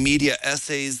multimedia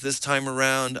essays this time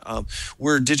around.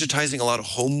 We're digitizing a lot of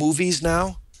home movies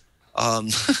now,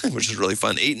 which is really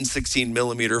fun, 8 and 16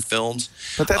 millimeter films.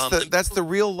 But that's the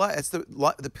real life. It's the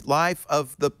life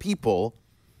of the people.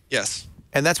 Yes.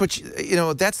 And that's what,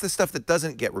 that's the stuff that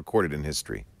doesn't get recorded in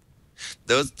history.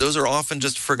 Those are often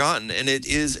just forgotten, and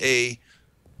it's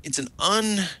an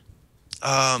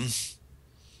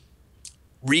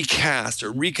recast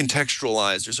or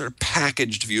recontextualized or sort of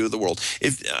packaged view of the world.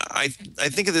 If I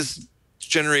think of this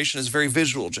generation as a very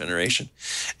visual generation,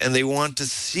 and they want to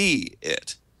see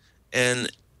it.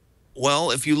 And well,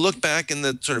 if you look back in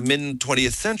the sort of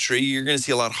mid-20th century, you're going to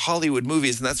see a lot of Hollywood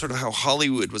movies, and that's sort of how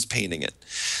Hollywood was painting it.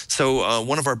 So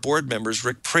one of our board members,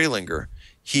 Rick Pralinger,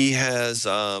 he has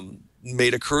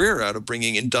made a career out of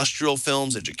bringing industrial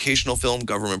films, educational film,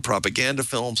 government propaganda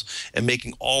films, and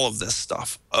making all of this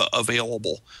stuff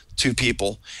available to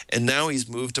people. And now he's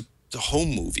moved to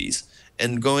home movies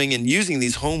and going and using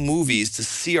these home movies to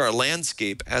see our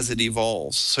landscape as it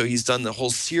evolves. So he's done the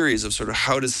whole series of sort of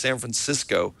how does San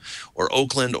Francisco or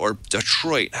Oakland or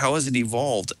Detroit, how has it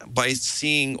evolved by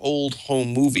seeing old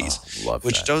home movies,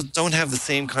 which don't have the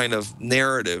same kind of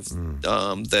narrative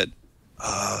that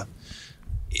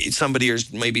somebody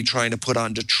is maybe trying to put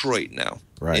on Detroit now.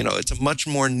 Right. You know, it's a much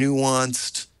more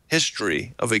nuanced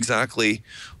history of exactly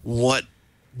what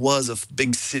was a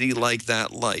big city like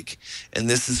that like. And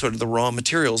this is sort of the raw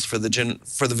materials for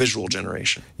the visual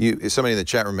generation. Somebody in the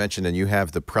chat room mentioned, and you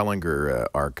have the Pralinger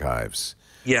archives.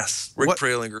 Yes, Rick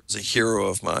Pralinger is a hero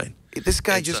of mine. This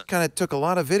guy just kind of took a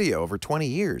lot of video over 20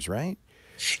 years, right?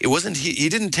 It wasn't, he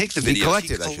didn't take the videos. He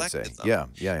collected, I should say. Them.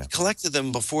 Yeah. He collected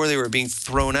them before they were being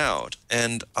thrown out.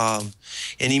 And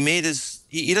he made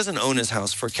he doesn't own his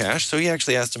house for cash, so he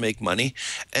actually has to make money.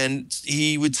 And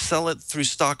he would sell it through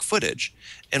stock footage.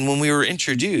 And when we were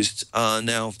introduced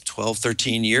now 12,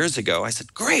 13 years ago, I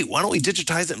said, great, why don't we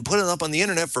digitize it and put it up on the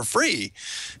internet for free?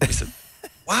 He said,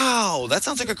 wow, that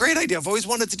sounds like a great idea. I've always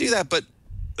wanted to do that, but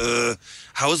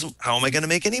how am I going to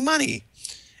make any money?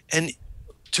 And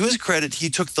to his credit, he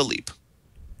took the leap.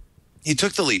 He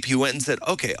took the leap. He went and said,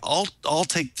 okay, I'll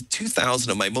take the 2,000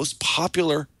 of my most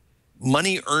popular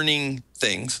money-earning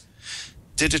things,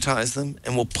 digitize them,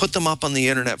 and we'll put them up on the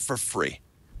internet for free.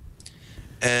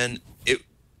 And it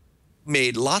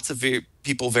made lots of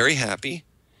people very happy.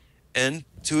 And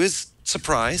to his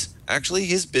surprise, actually,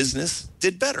 his business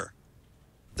did better.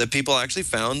 The people actually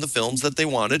found the films that they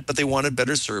wanted, but they wanted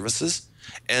better services.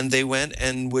 And they went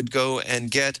and would go and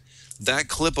get that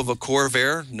clip of a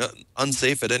Corvair,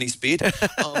 unsafe at any speed,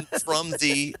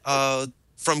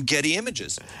 from Getty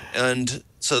Images. And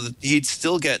so that he'd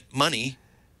still get money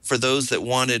for those that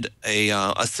wanted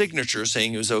a signature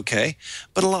saying it was okay.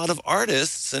 But a lot of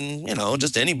artists and,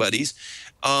 just anybody's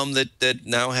that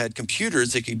now had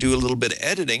computers that could do a little bit of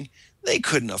editing, they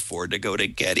couldn't afford to go to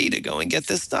Getty to go and get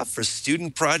this stuff for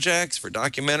student projects, for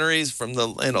documentaries from the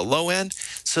low end.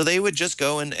 So they would just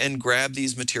go and grab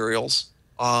these materials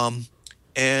and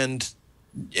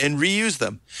reuse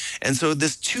them. And so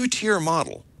this two-tier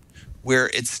model where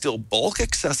it's still bulk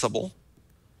accessible,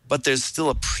 but there's still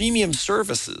a premium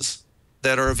services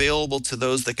that are available to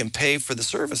those that can pay for the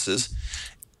services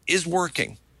is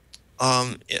working.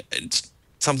 It's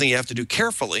something you have to do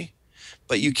carefully,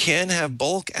 but you can have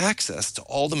bulk access to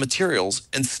all the materials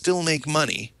and still make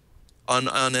money on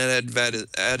added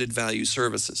value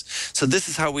services. So this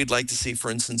is how we'd like to see,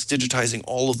 for instance, digitizing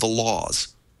all of the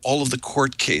laws, all of the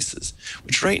court cases,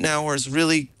 which right now is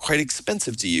really quite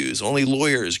expensive to use. Only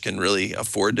lawyers can really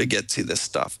afford to get to this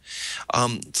stuff.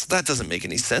 So that doesn't make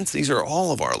any sense. These are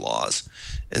all of our laws.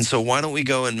 And so why don't we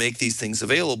go and make these things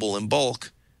available in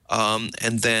bulk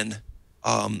and then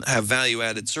have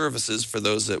value-added services for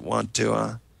those that want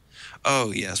to.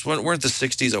 Oh, yes. Weren't the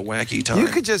 60s a wacky time? You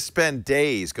could just spend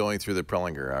days going through the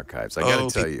Prelinger archives. I got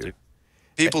to tell you.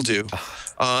 People do.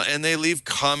 And they leave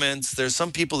comments. There's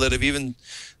some people that have even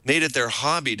made it their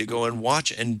hobby to go and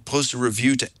watch and post a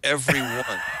review to every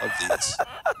one of these.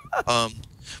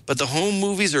 But the home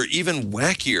movies are even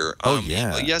wackier.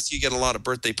 Yeah. Yes, you get a lot of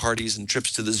birthday parties and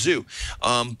trips to the zoo.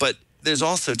 But there's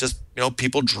also just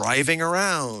people driving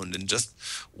around and just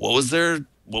what was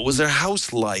their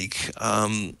house like?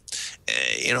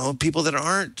 People that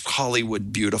aren't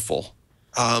Hollywood beautiful.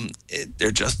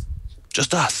 They're just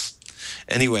us.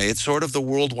 Anyway, it's sort of the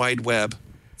World Wide Web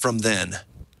from then.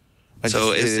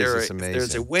 So if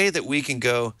there's a way that we can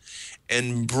go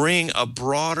and bring a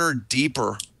broader,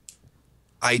 deeper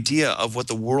idea of what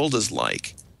the world is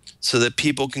like so that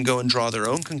people can go and draw their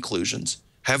own conclusions,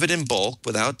 have it in bulk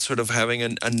without sort of having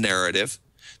a narrative.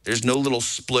 There's no little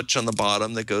splitch on the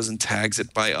bottom that goes and tags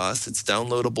it by us. It's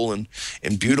downloadable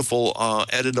in beautiful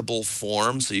editable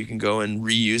form, so you can go and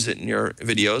reuse it in your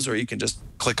videos, or you can just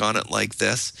click on it like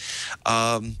this.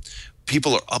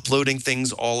 People are uploading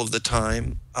things all of the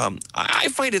time. I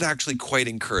find it actually quite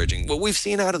encouraging. What we've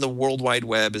seen out of the World Wide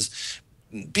Web is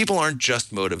people aren't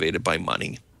just motivated by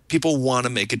money. People want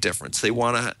to make a difference. They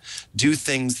want to do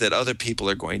things that other people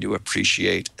are going to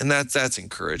appreciate, and that's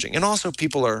encouraging. And also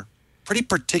people are pretty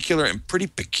particular and pretty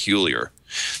peculiar,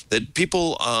 that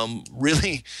people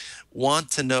really want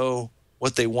to know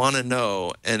what they want to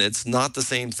know, and it's not the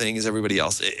same thing as everybody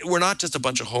else. We're not just a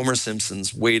bunch of Homer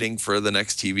Simpsons waiting for the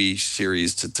next TV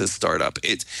series to start up.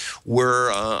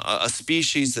 We're a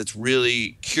species that's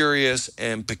really curious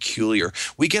and peculiar.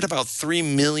 We get about 3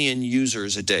 million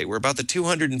users a day. We're about the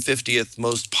 250th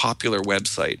most popular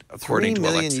website, according to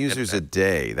 3 million users a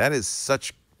day. That is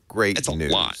such great news.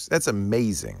 That's a lot. That's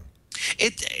amazing.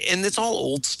 And it's all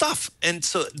old stuff. And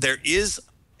so there is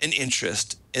an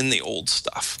interest in the old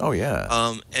stuff. Oh,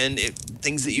 yeah. And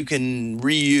things that you can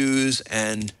reuse,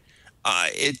 and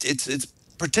it's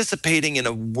participating in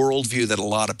a worldview that a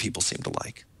lot of people seem to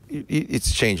like.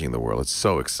 It's changing the world. It's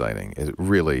so exciting. It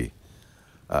really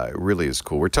is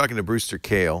cool. We're talking to Brewster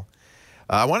Kahle.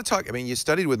 I want to talk, you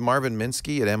studied with Marvin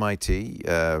Minsky at MIT,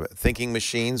 Thinking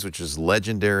Machines, which is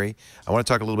legendary. I want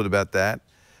to talk a little bit about that.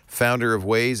 Founder of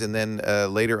Waze, and then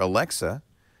later Alexa,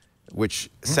 which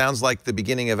sounds like the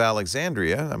beginning of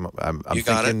Alexandria. I'm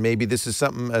thinking maybe this is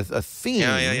something, a theme.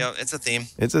 Yeah. It's a theme.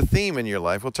 It's a theme in your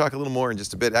life. We'll talk a little more in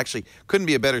just a bit. Actually, couldn't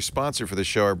be a better sponsor for the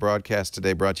show. Our broadcast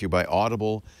today brought to you by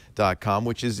Audible.com,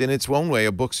 which is in its own way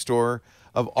a bookstore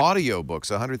of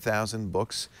audiobooks, 100,000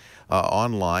 books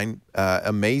online,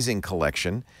 amazing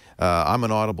collection. I'm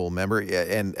an Audible member,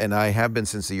 and I have been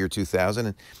since the year 2000.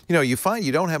 And, you know, you find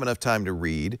you don't have enough time to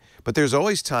read, but there's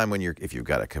always time when if you've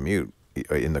got a commute,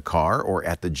 in the car or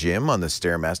at the gym on the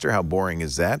Stairmaster. How boring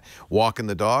is that? Walking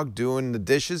the dog, doing the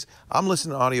dishes. I'm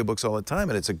listening to audiobooks all the time,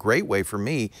 and it's a great way for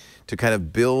me to kind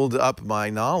of build up my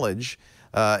knowledge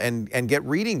and get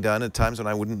reading done at times when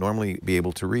I wouldn't normally be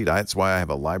able to read. That's why I have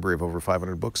a library of over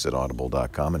 500 books at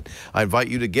audible.com, and I invite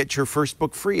you to get your first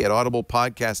book free at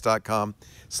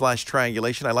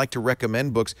audiblepodcast.com/triangulation. I like to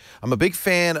recommend books. I'm a big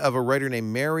fan of a writer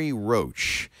named Mary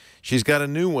Roach. She's got a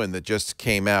new one that just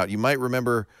came out. You might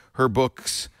remember her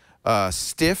books,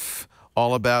 Stiff,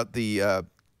 all about the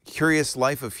curious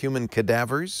life of human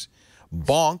cadavers.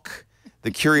 Bonk,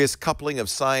 the curious coupling of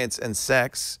science and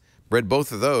sex. Read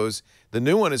both of those. The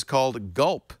new one is called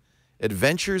Gulp,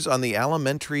 Adventures on the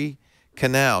Alimentary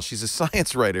Canal. She's a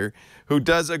science writer who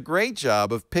does a great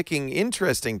job of picking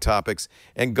interesting topics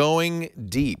and going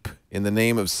deep in the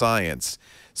name of science.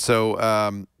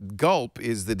 So Gulp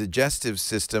is the digestive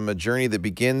system, a journey that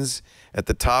begins at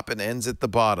the top and ends at the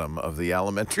bottom of the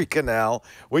alimentary canal.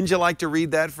 Wouldn't you like to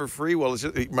read that for free? Well,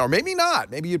 or maybe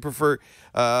not. Maybe you'd prefer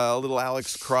a little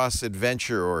Alex Cross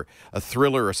adventure or a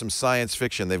thriller or some science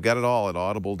fiction. They've got it all at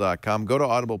audible.com. Go to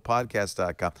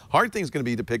audiblepodcast.com. Hard thing's going to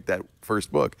be to pick that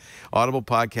first book.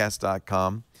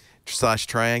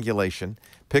 audiblepodcast.com/triangulation.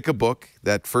 Pick a book.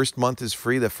 That first month is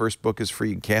free. The first book is free.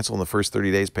 You can cancel in the first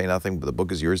 30 days, pay nothing, but the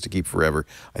book is yours to keep forever.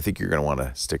 I think you're going to want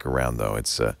to stick around, though. It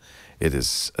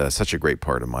is such a great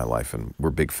part of my life, and we're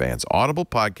big fans.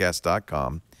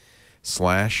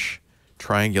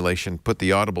 audiblepodcast.com/triangulation. Put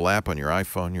the Audible app on your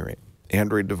iPhone, your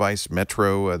Android device,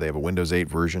 Metro. They have a Windows 8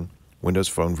 version, Windows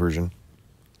Phone version.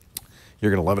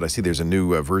 You're going to love it. I see there's a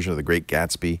new version of The Great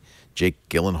Gatsby. Jake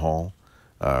Gyllenhaal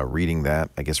reading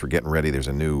that. I guess we're getting ready. There's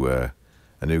a new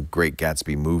Great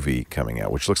Gatsby movie coming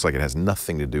out, which looks like it has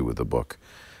nothing to do with the book.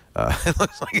 It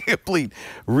looks like a complete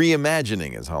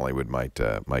reimagining, as Hollywood might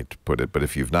put it. But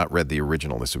if you've not read the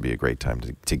original, this would be a great time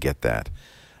to get that.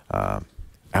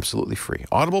 Absolutely free.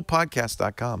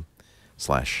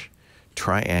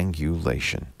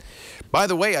 audiblepodcast.com/triangulation. By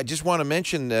the way, I just want to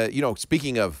mention,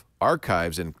 speaking of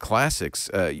archives and classics,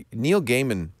 Neil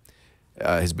Gaiman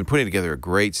has been putting together a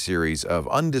great series of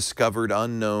undiscovered,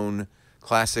 unknown,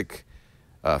 classic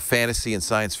fantasy and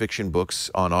science fiction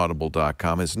books on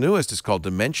audible.com. His newest is called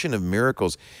Dimension of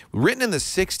Miracles, written in the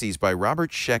 60s by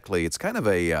Robert Sheckley. It's kind of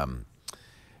it's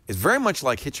very much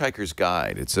like Hitchhiker's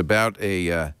Guide. It's about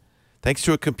thanks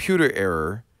to a computer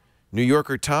error, New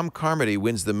Yorker Tom Carmody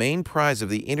wins the main prize of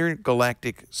the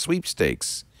intergalactic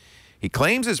sweepstakes. He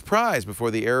claims his prize before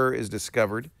the error is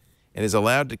discovered and is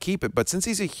allowed to keep it, but since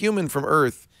he's a human from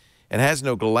Earth and has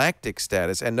no galactic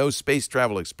status and no space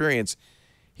travel experience,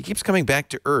 he keeps coming back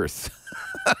to Earth,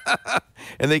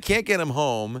 and they can't get him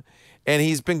home, and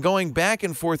he's been going back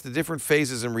and forth to different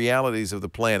phases and realities of the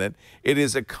planet. It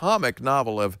is a comic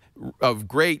novel of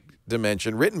great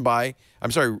dimension, read by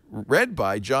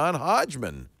John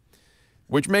Hodgman,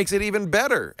 which makes it even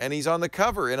better, and he's on the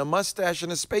cover in a mustache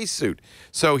and a spacesuit.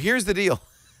 So here's the deal.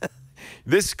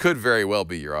 This could very well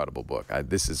be your Audible book.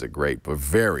 This is a great but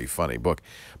very funny book.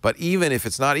 But even if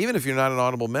you're not an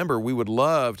Audible member, we would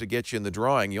love to get you in the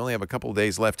drawing. You only have a couple of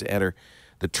days left to enter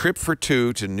the trip for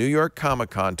two to New York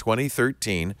Comic-Con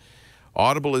 2013.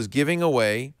 Audible is giving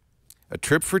away a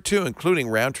trip for two, including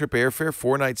round-trip airfare,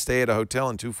 4-night stay at a hotel,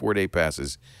 and 2 4-day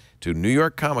passes to New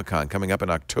York Comic-Con coming up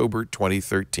in October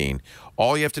 2013.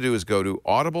 All you have to do is go to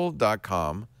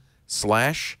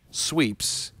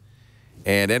audible.com/sweeps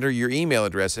and enter your email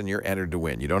address, and you're entered to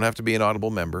win. You don't have to be an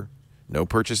Audible member. No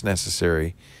purchase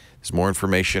necessary. There's more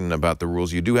information about the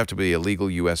rules. You do have to be a legal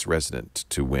U.S. resident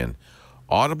to win.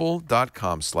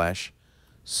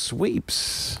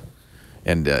 Audible.com/sweeps.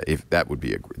 And if that would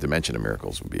be Dimension of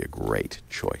Miracles would be a great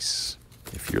choice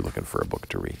if you're looking for a book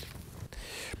to read.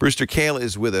 Brewster Kahle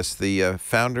is with us, the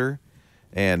founder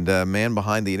and man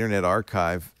behind the Internet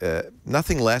Archive.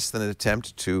 Nothing less than an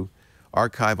attempt to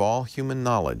archive all human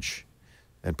knowledge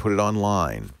and put it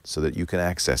online so that you can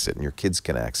access it and your kids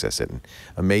can access it and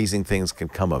amazing things can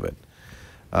come of it.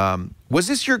 Was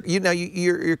this your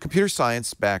computer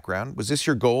science background? Was this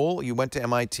your goal? You went to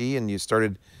MIT and you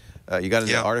started, you got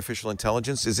into artificial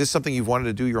intelligence. Is this something you've wanted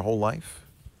to do your whole life?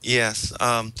 Yes.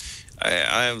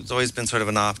 I've always been sort of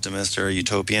an optimist or a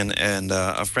utopian, and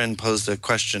a friend posed a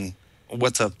question: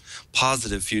 what's a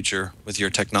positive future with your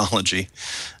technology?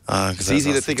 It's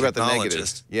easy to think about the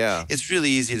negatives. Yeah. It's really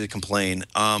easy to complain,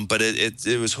 but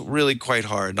it was really quite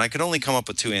hard. And I could only come up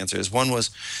with 2 answers. One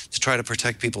was to try to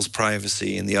protect people's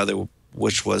privacy, and the other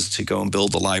which was to go and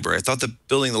build the library. I thought that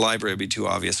building the library would be too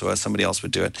obvious, so somebody else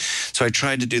would do it. So I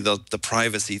tried to do the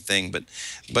privacy thing, but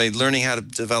by learning how to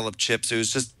develop chips, it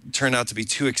was just turned out to be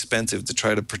too expensive to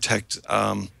try to protect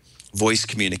voice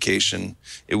communication.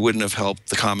 It wouldn't have helped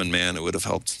the common man. It would have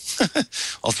helped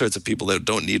all sorts of people that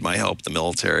don't need my help, the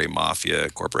military, mafia,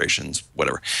 corporations,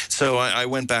 whatever. So I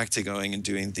went back to going and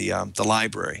doing the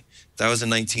library. That was in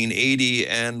 1980,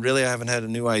 and really I haven't had a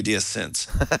new idea since.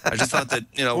 I just thought that,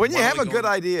 you know, when you have a good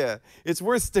idea, it's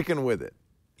worth sticking with it.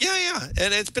 Yeah,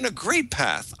 and it's been a great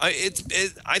path. I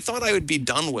thought I would be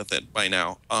done with it by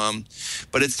now,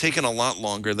 but it's taken a lot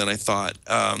longer than I thought,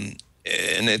 and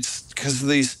it's because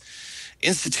these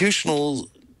institutional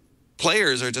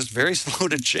players are just very slow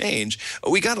to change.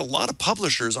 We got a lot of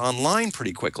publishers online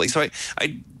pretty quickly, so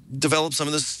I developed some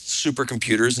of the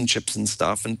supercomputers and chips and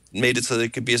stuff and made it so that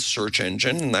it could be a search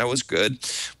engine, and that was good.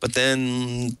 But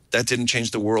then that didn't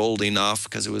change the world enough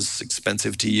because it was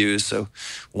expensive to use, so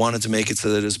wanted to make it so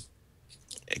that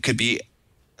it could be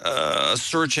a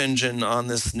search engine on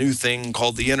this new thing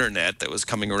called the internet that was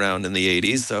coming around in the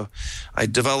 80s. So I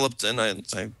developed, and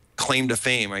I claim to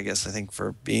fame, I guess, I think,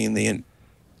 for being the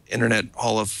Internet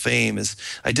Hall of Fame, is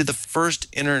I did the first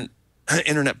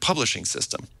internet publishing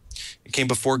system. It came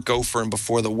before Gopher and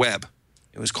before the web.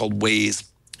 It was called Waze,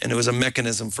 and it was a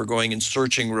mechanism for going and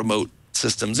searching remote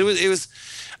systems. It was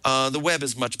the web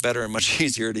is much better and much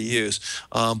easier to use,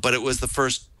 but it was the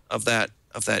first of that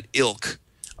ilk.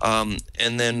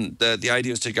 And then the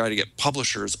idea was to try to get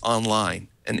publishers online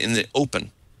and in the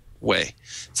open way.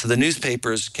 So the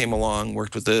newspapers came along,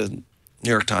 worked with the New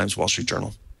York Times, Wall Street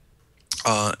Journal,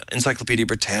 Encyclopedia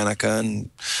Britannica, and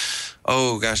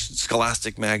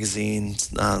Scholastic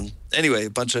magazines. Anyway, a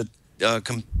bunch of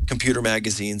computer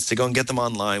magazines to go and get them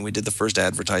online. We did the first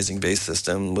advertising-based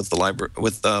system with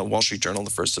the Wall Street Journal, the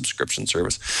first subscription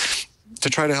service, to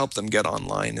try to help them get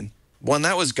online. And when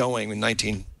that was going in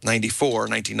 1994,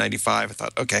 1995, I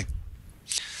thought, okay,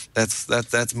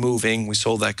 that's moving. We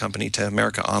sold that company to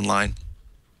America Online,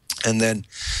 and then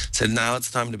said, now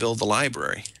it's time to build the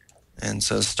library. And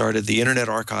so started the Internet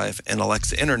Archive and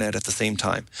Alexa Internet at the same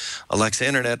time. Alexa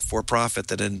Internet, for profit,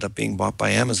 that ended up being bought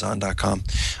by Amazon.com,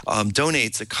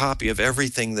 donates a copy of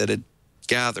everything that it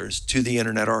gathers to the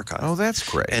Internet Archive. Oh, that's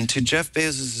great. And to Jeff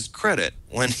Bezos' credit,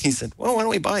 when he said, well, why don't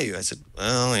we buy you? I said,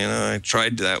 well, you know, I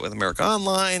tried that with America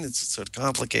Online. It's sort of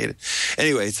complicated.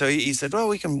 Anyway, so he said, well,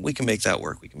 we can make that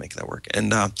work. We can make that work. And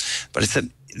but I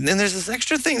said, then there's this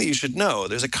extra thing that you should know.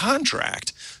 There's a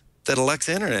contract that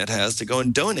Alexa Internet has to go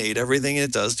and donate everything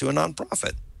it does to a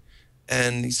nonprofit.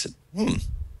 And he said, with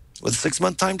a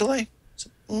 6-month time delay? I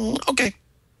said, okay.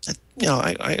 You know,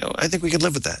 I think we could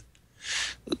live with that.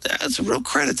 That's a real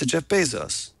credit to Jeff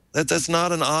Bezos. That's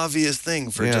not an obvious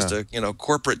thing for just a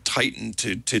corporate titan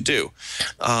to do.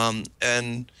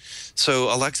 And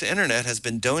so Alexa Internet has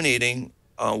been donating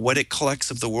what it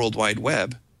collects of the World Wide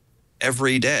Web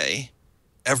every day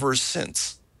ever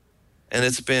since. And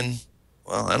it's been,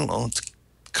 well, I don't know, it's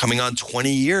coming on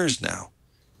 20 years now.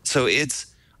 So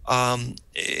it's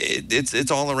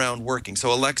all around working.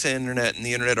 So Alexa Internet and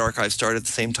the Internet Archive started at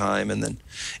the same time, and then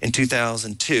in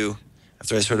 2002,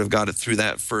 after I sort of got it through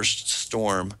that first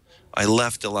storm, I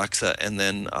left Alexa and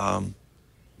then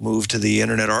moved to the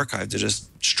Internet Archive to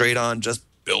just straight on just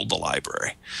build the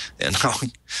library. And how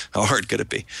hard could it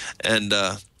be? And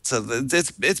so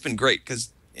it's been great,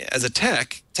 because as a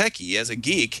techie, as a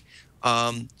geek,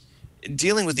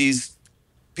 dealing with these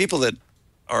people that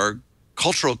are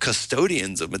cultural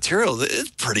custodians of material is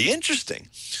pretty interesting.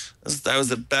 I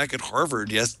was back at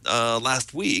Harvard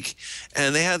last week,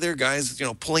 and they had their guys,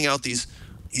 pulling out these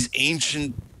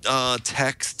ancient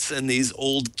texts and these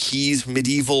old keys,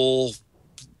 medieval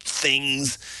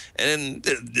things, and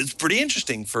it's pretty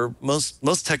interesting. For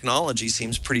most technology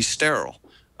seems pretty sterile.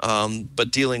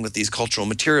 But dealing with these cultural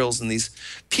materials and these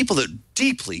people that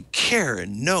deeply care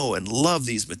and know and love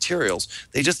these materials,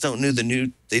 they just don't know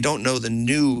the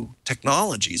new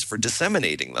technologies for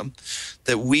disseminating them,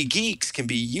 that we geeks can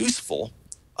be useful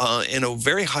in a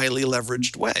very highly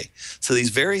leveraged way. So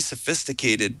these very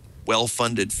sophisticated,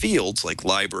 well-funded fields like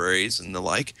libraries and the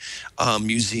like,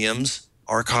 museums,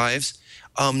 archives,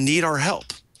 need our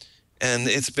help, and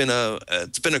it's been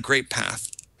a great path.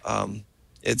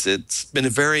 It's been a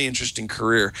very interesting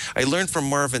career. I learned from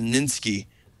Marvin Minsky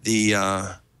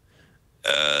to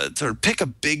pick a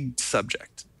big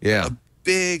subject, a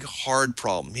big hard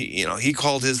problem. He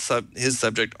called his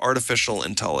subject artificial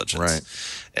intelligence, right?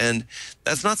 And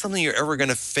that's not something you're ever going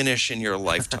to finish in your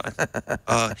lifetime.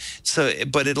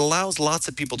 But it allows lots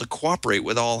of people to cooperate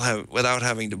without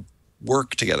having to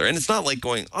work together. And it's not like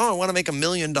going, oh, I want to make $1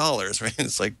 million, right?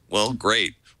 It's like, well,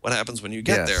 great. what happens when you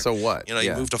get there. So what? You know,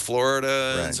 you move to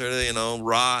Florida and sort of,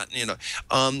 rot,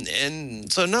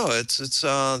 and so no, it's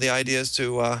the idea is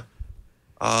to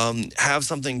have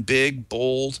something big,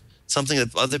 bold, something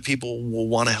that other people will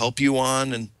want to help you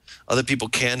on and other people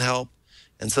can help.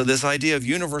 And so this idea of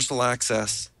universal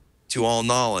access to all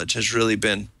knowledge has really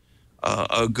been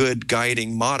a good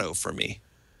guiding motto for me.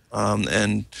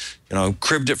 And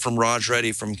cribbed it from Raj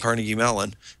Reddy from Carnegie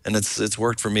Mellon, and it's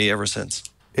worked for me ever since.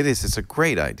 It is. It's a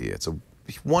great idea. It's a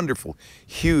wonderful,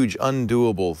 huge,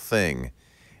 undoable thing.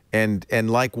 And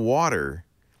like water,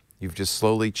 you've just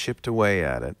slowly chipped away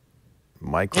at it,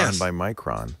 micron by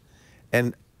micron.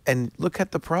 And look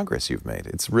at the progress you've made.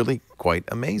 It's really quite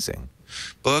amazing.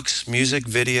 Books, music,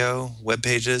 video, web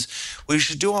pages. We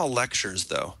should do all lectures,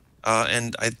 though.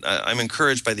 And I'm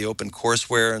encouraged by the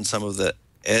OpenCourseWare and some of the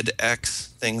edX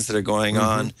things that are going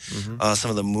on, some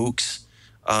of the MOOCs.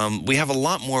 We have a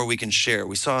lot more we can share.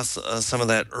 We saw some of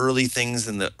that early things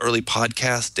in the early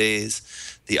podcast days,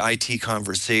 the IT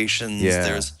conversations.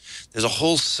 There's a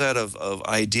whole set of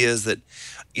ideas that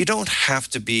you don't have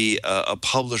to be a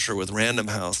publisher with Random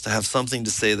House to have something to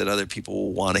say that other people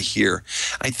will want to hear.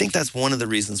 I think that's one of the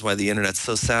reasons why the internet's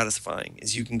so satisfying,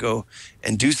 is you can go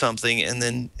and do something and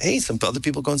then, hey, some other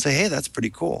people go and say, hey, that's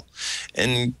pretty cool.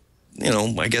 And,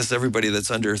 I guess everybody that's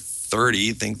under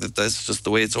 30 think that that's just the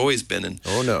way it's always been. And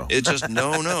it just,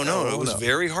 no. It was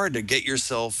very hard to get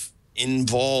yourself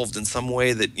involved in some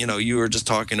way that, you were just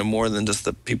talking to more than just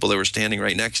the people that were standing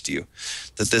right next to you.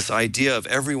 That this idea of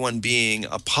everyone being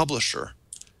a publisher,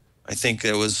 I think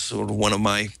that was sort of one of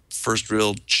my first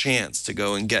real chance to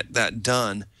go and get that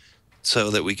done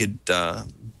so that we could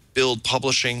build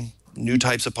publishing, new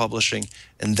types of publishing,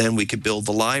 and then we could build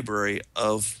the library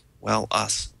of, well,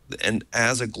 us. And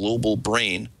as a global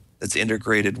brain that's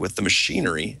integrated with the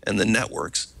machinery and the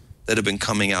networks that have been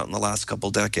coming out in the last couple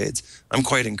decades, I'm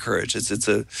quite encouraged.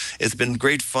 It's been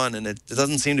great fun, and it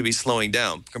doesn't seem to be slowing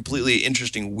down. Completely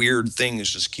interesting, weird things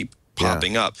just keep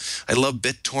popping up. I love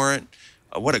BitTorrent.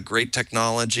 What a great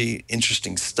technology,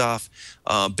 interesting stuff.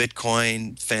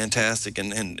 Bitcoin, fantastic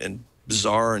and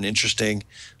bizarre and interesting.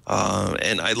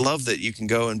 And I love that you can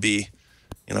go and be,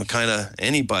 kind of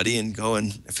anybody and go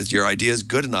and, if your idea is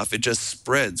good enough, it just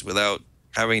spreads without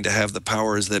having to have the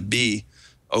powers that be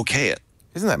okay it.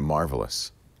 Isn't that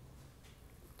marvelous?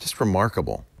 Just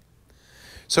remarkable.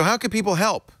 So how can people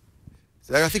help?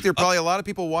 I think there are probably a lot of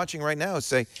people watching right now who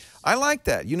say, I like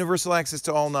that, universal access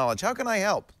to all knowledge. How can I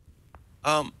help?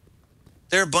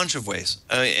 There are a bunch of ways.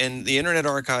 And the Internet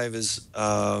Archive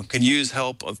can use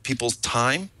help of people's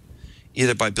time,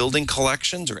 either by building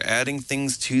collections or adding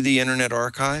things to the Internet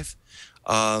Archive.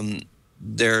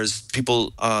 There's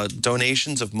people,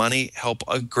 donations of money help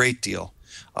a great deal.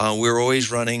 We're always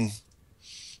running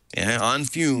on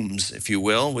fumes, if you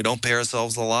will. We don't pay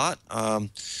ourselves a lot.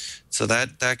 So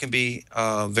that can be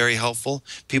very helpful.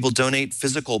 People donate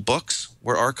physical books.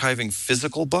 We're archiving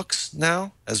physical books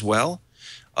now as well.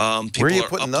 Where are you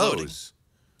putting those?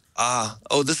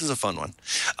 This is a fun one.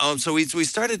 So we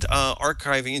started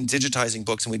archiving and digitizing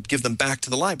books, and we'd give them back to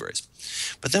the libraries.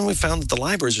 But then we found that the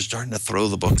libraries are starting to throw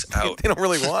the books out. They don't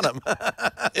really want them.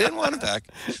 They didn't want them back.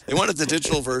 They wanted the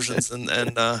digital versions, and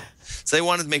so they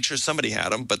wanted to make sure somebody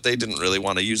had them, but they didn't really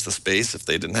want to use the space if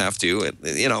they didn't have to.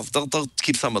 They'll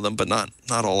keep some of them, but not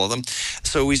all of them.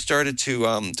 So we started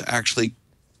to actually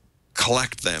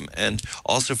collect them, and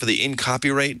also for the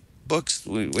in-copyright books,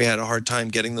 we had a hard time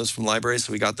getting those from libraries,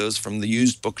 so we got those from the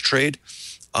used book trade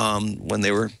when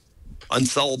they were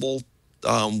unsellable.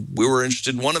 We were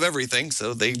interested in one of everything,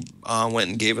 so they went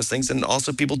and gave us things, and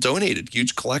also people donated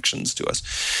huge collections to us.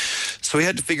 So we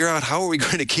had to figure out, how are we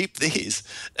going to keep these?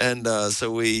 And so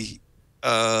we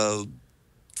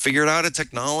figured out a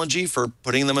technology for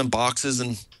putting them in boxes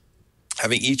and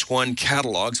having each one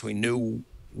cataloged so we knew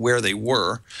where they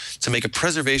were, to make a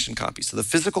preservation copy. So the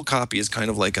physical copy is kind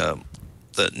of like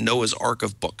the Noah's Ark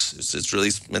of books. It's really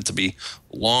meant to be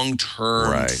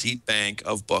long-term seed bank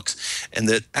of books. And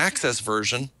the access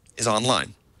version is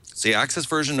online. So the access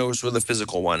version knows where the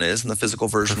physical one is, and the physical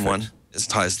version one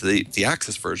ties to the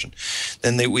access version.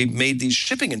 Then we made these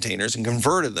shipping containers and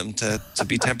converted them to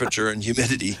be temperature and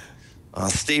humidity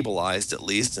stabilized, at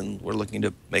least, and we're looking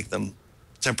to make them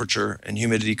temperature and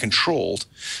humidity controlled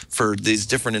for these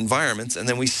different environments, and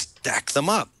then we stack them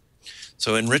up.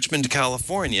 So in Richmond,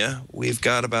 California, we've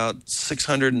got about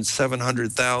 600 and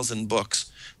 700,000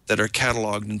 books that are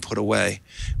cataloged and put away.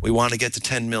 We want to get to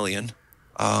 10 million.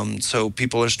 So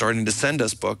people are starting to send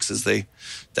us books as they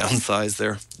downsize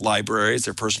their libraries,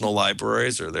 their personal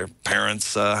libraries, or their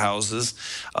parents' houses.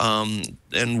 And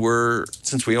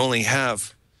since we only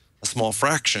have a small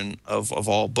fraction of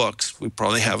all books. We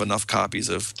probably have enough copies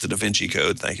of the Da Vinci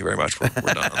Code. Thank you very much. We're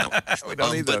done on that one. We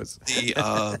don't need those.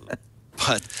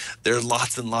 But there are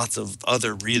lots and lots of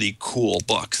other really cool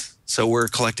books. So we're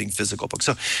collecting physical books.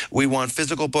 So we want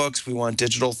physical books. We want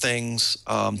digital things,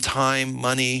 time,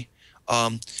 money,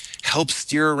 help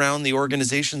steer around the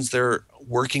organizations they're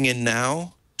working in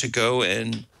now to go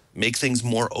and make things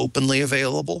more openly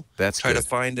available. Try to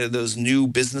find those new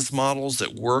business models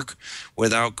that work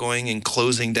without going and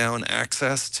closing down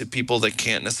access to people that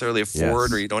can't necessarily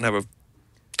afford or you don't have a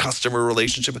customer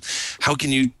relationship. How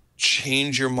can you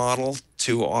change your model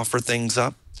to offer things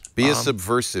up? Be a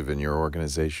subversive in your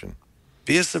organization.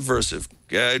 Be a subversive.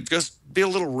 Just be a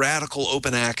little radical,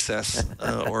 open access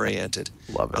oriented.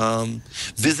 Love it.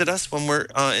 Visit us when we're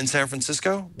in San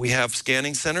Francisco. We have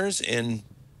scanning centers in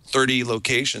 30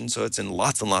 locations, so it's in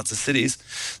lots and lots of cities.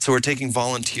 So we're taking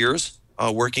volunteers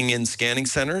working in scanning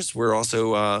centers. We're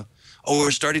also,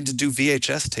 we're starting to do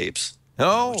VHS tapes.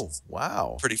 Oh,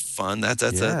 wow. Pretty fun. That's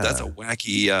a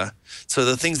wacky, so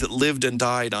the things that lived and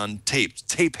died on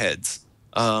tape heads.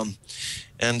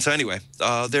 And so anyway,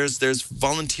 there's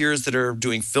volunteers that are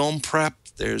doing film prep.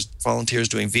 There's volunteers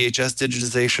doing VHS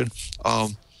digitization.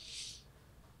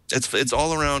 It's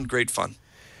all around great fun.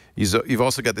 You've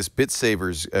also got this Bit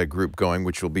Savers group going,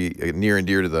 which will be near and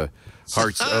dear to the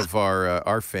hearts of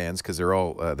our fans because they're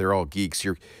all geeks.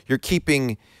 You're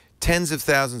keeping tens of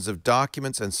thousands of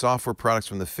documents and software products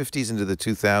from the 50s into the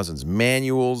 2000s,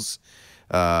 manuals.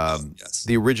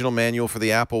 The original manual for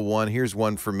the Apple I. Here's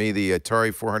one for me, the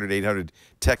Atari 400-800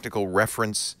 technical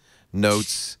reference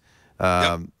notes.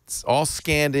 It's all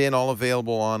scanned in, all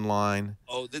available online.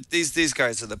 Oh, these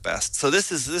guys are the best. So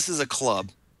this is a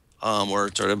club or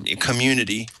sort of a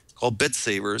community called Bit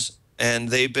Savers, and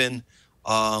they've been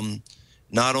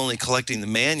not only collecting the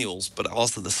manuals, but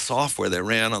also the software that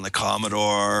ran on the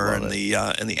Commodore and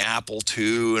the Apple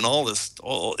II and all this.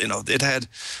 It had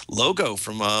logo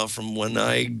from when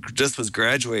I just was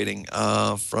graduating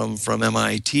from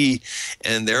MIT,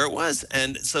 and there it was.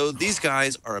 And so these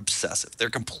guys are obsessive. They're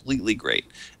completely great,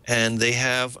 and they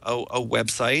have a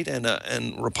website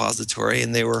and repository,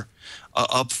 and they were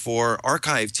up for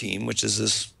Archive Team, which is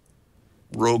this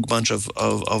rogue bunch of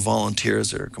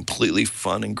volunteers that are completely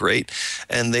fun and great,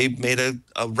 and they made a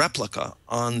replica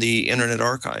on the Internet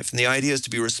Archive. And the idea is to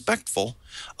be respectful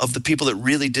of the people that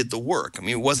really did the work. I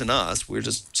mean, it wasn't us. We were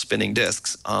just spinning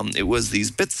disks. It was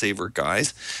these BitSaver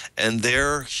guys and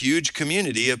their huge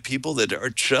community of people that are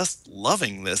just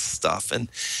loving this stuff. And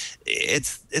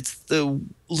it's the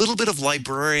little bit of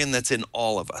librarian that's in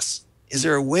all of us. Is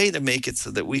there a way to make it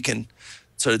so that we can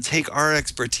sort of take our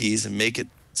expertise and make it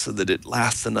so that it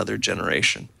lasts another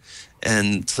generation?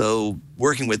 And so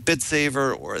working with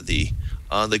BitSaver or the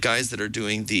guys that are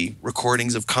doing the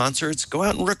recordings of concerts, go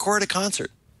out and record a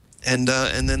concert and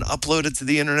then upload it to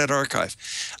the Internet Archive.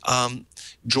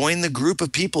 Join the group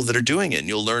of people that are doing it, and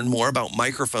you'll learn more about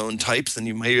microphone types than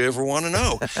you might ever want to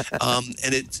know.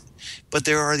 But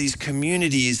there are these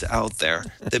communities out there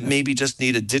that maybe just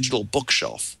need a digital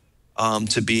bookshelf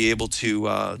to be able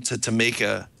to make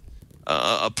a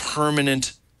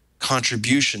permanent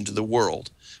contribution to the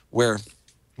world. Where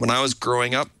when I was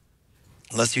growing up,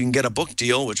 unless you can get a book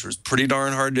deal, which was pretty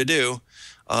darn hard to do,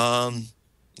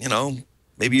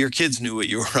 maybe your kids knew what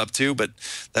you were up to, but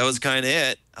that was kind of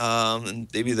it. And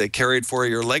maybe they carried forward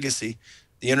your legacy.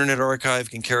 The Internet Archive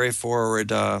can carry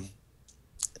forward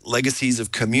legacies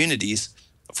of communities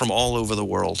from all over the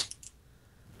world.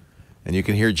 And you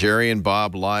can hear Jerry and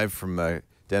Bob live from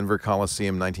Denver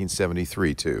Coliseum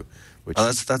 1973, too.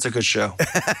 That's a good show.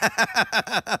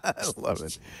 I love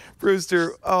it.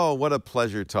 Brewster, oh, what a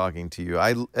pleasure talking to you.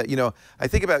 I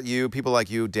think about you, people like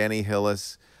you, Danny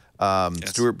Hillis,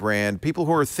 Stuart Brand, people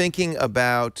who are thinking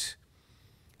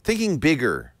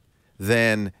bigger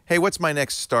than, hey, what's my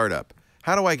next startup?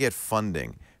 How do I get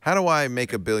funding? How do I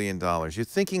make $1 billion? You're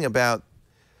thinking about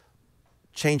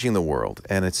changing the world,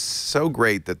 and it's so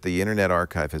great that the Internet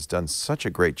Archive has done such a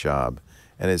great job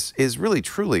and is really,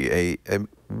 truly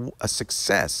a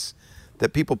success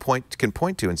that people can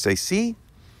point to and say, see,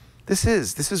 this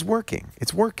is working.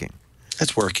 It's working.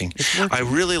 It's working. I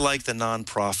really like the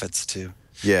nonprofits, too.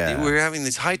 Yeah. We're having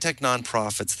these high-tech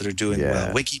nonprofits that are doing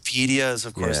well. Wikipedia is,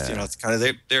 of course, it's kind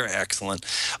of, they're excellent.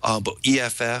 But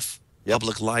EFF,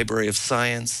 Public Library of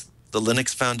Science, the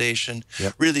Linux Foundation,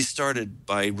 really started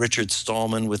by Richard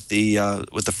Stallman with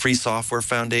the Free Software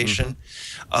Foundation.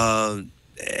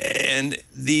 And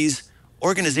these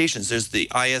organizations, there's the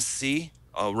ISC,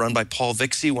 run by Paul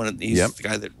Vixie, the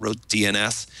guy that wrote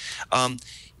DNS.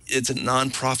 It's a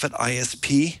nonprofit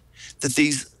ISP. That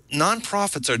these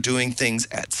nonprofits are doing things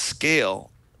at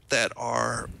scale that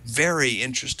are very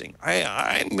interesting.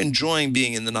 I'm enjoying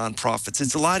being in the nonprofits.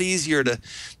 It's a lot easier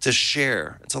to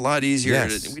share. It's a lot easier.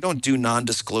 Yes. We don't do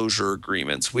non-disclosure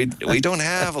agreements. We don't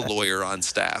have a lawyer on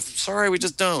staff. Sorry, we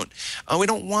just don't. We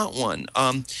don't want one.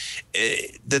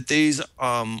 That these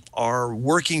are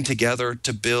working together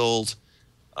to build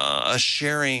a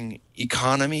sharing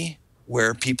economy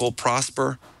where people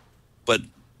prosper, but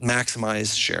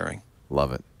maximize sharing.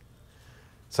 Love it.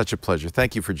 Such a pleasure.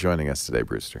 Thank you for joining us today,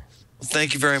 Brewster.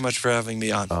 Thank you very much for having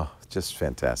me on. Oh, just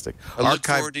fantastic. I look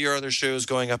forward to your other shows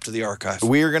going up to the archive.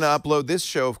 We are going to upload this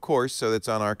show, of course, so it's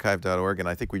on archive.org, and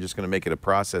I think we're just going to make it a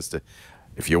process to,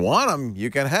 if you want them, you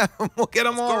can have them. We'll get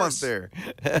them all up there.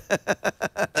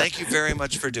 Thank you very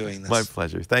much for doing this. My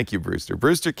pleasure. Thank you, Brewster.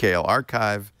 Brewster Kahle,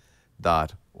 archive.org.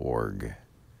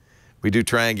 We do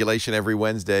Triangulation every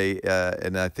Wednesday,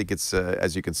 and I think it's,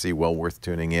 as you can see, well worth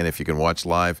tuning in. If you can watch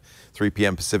live, 3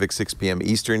 p.m. Pacific, 6 p.m.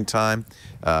 Eastern Time,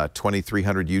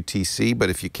 2300 UTC.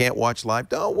 But if you can't watch live,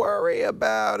 don't worry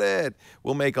about it.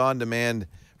 We'll make on-demand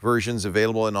versions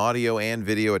available in audio and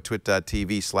video at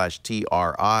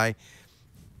twit.tv/TRI.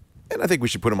 And I think we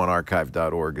should put them on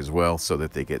archive.org as well so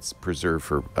that they get preserved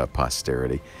for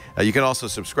posterity. You can also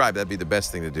subscribe. That'd be the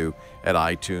best thing to do at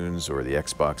iTunes or the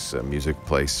Xbox Music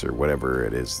Place or whatever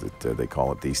it is that they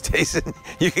call it these days. And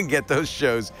you can get those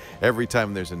shows every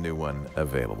time there's a new one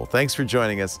available. Thanks for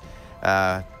joining us.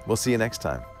 We'll see you next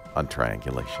time on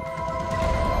Triangulation.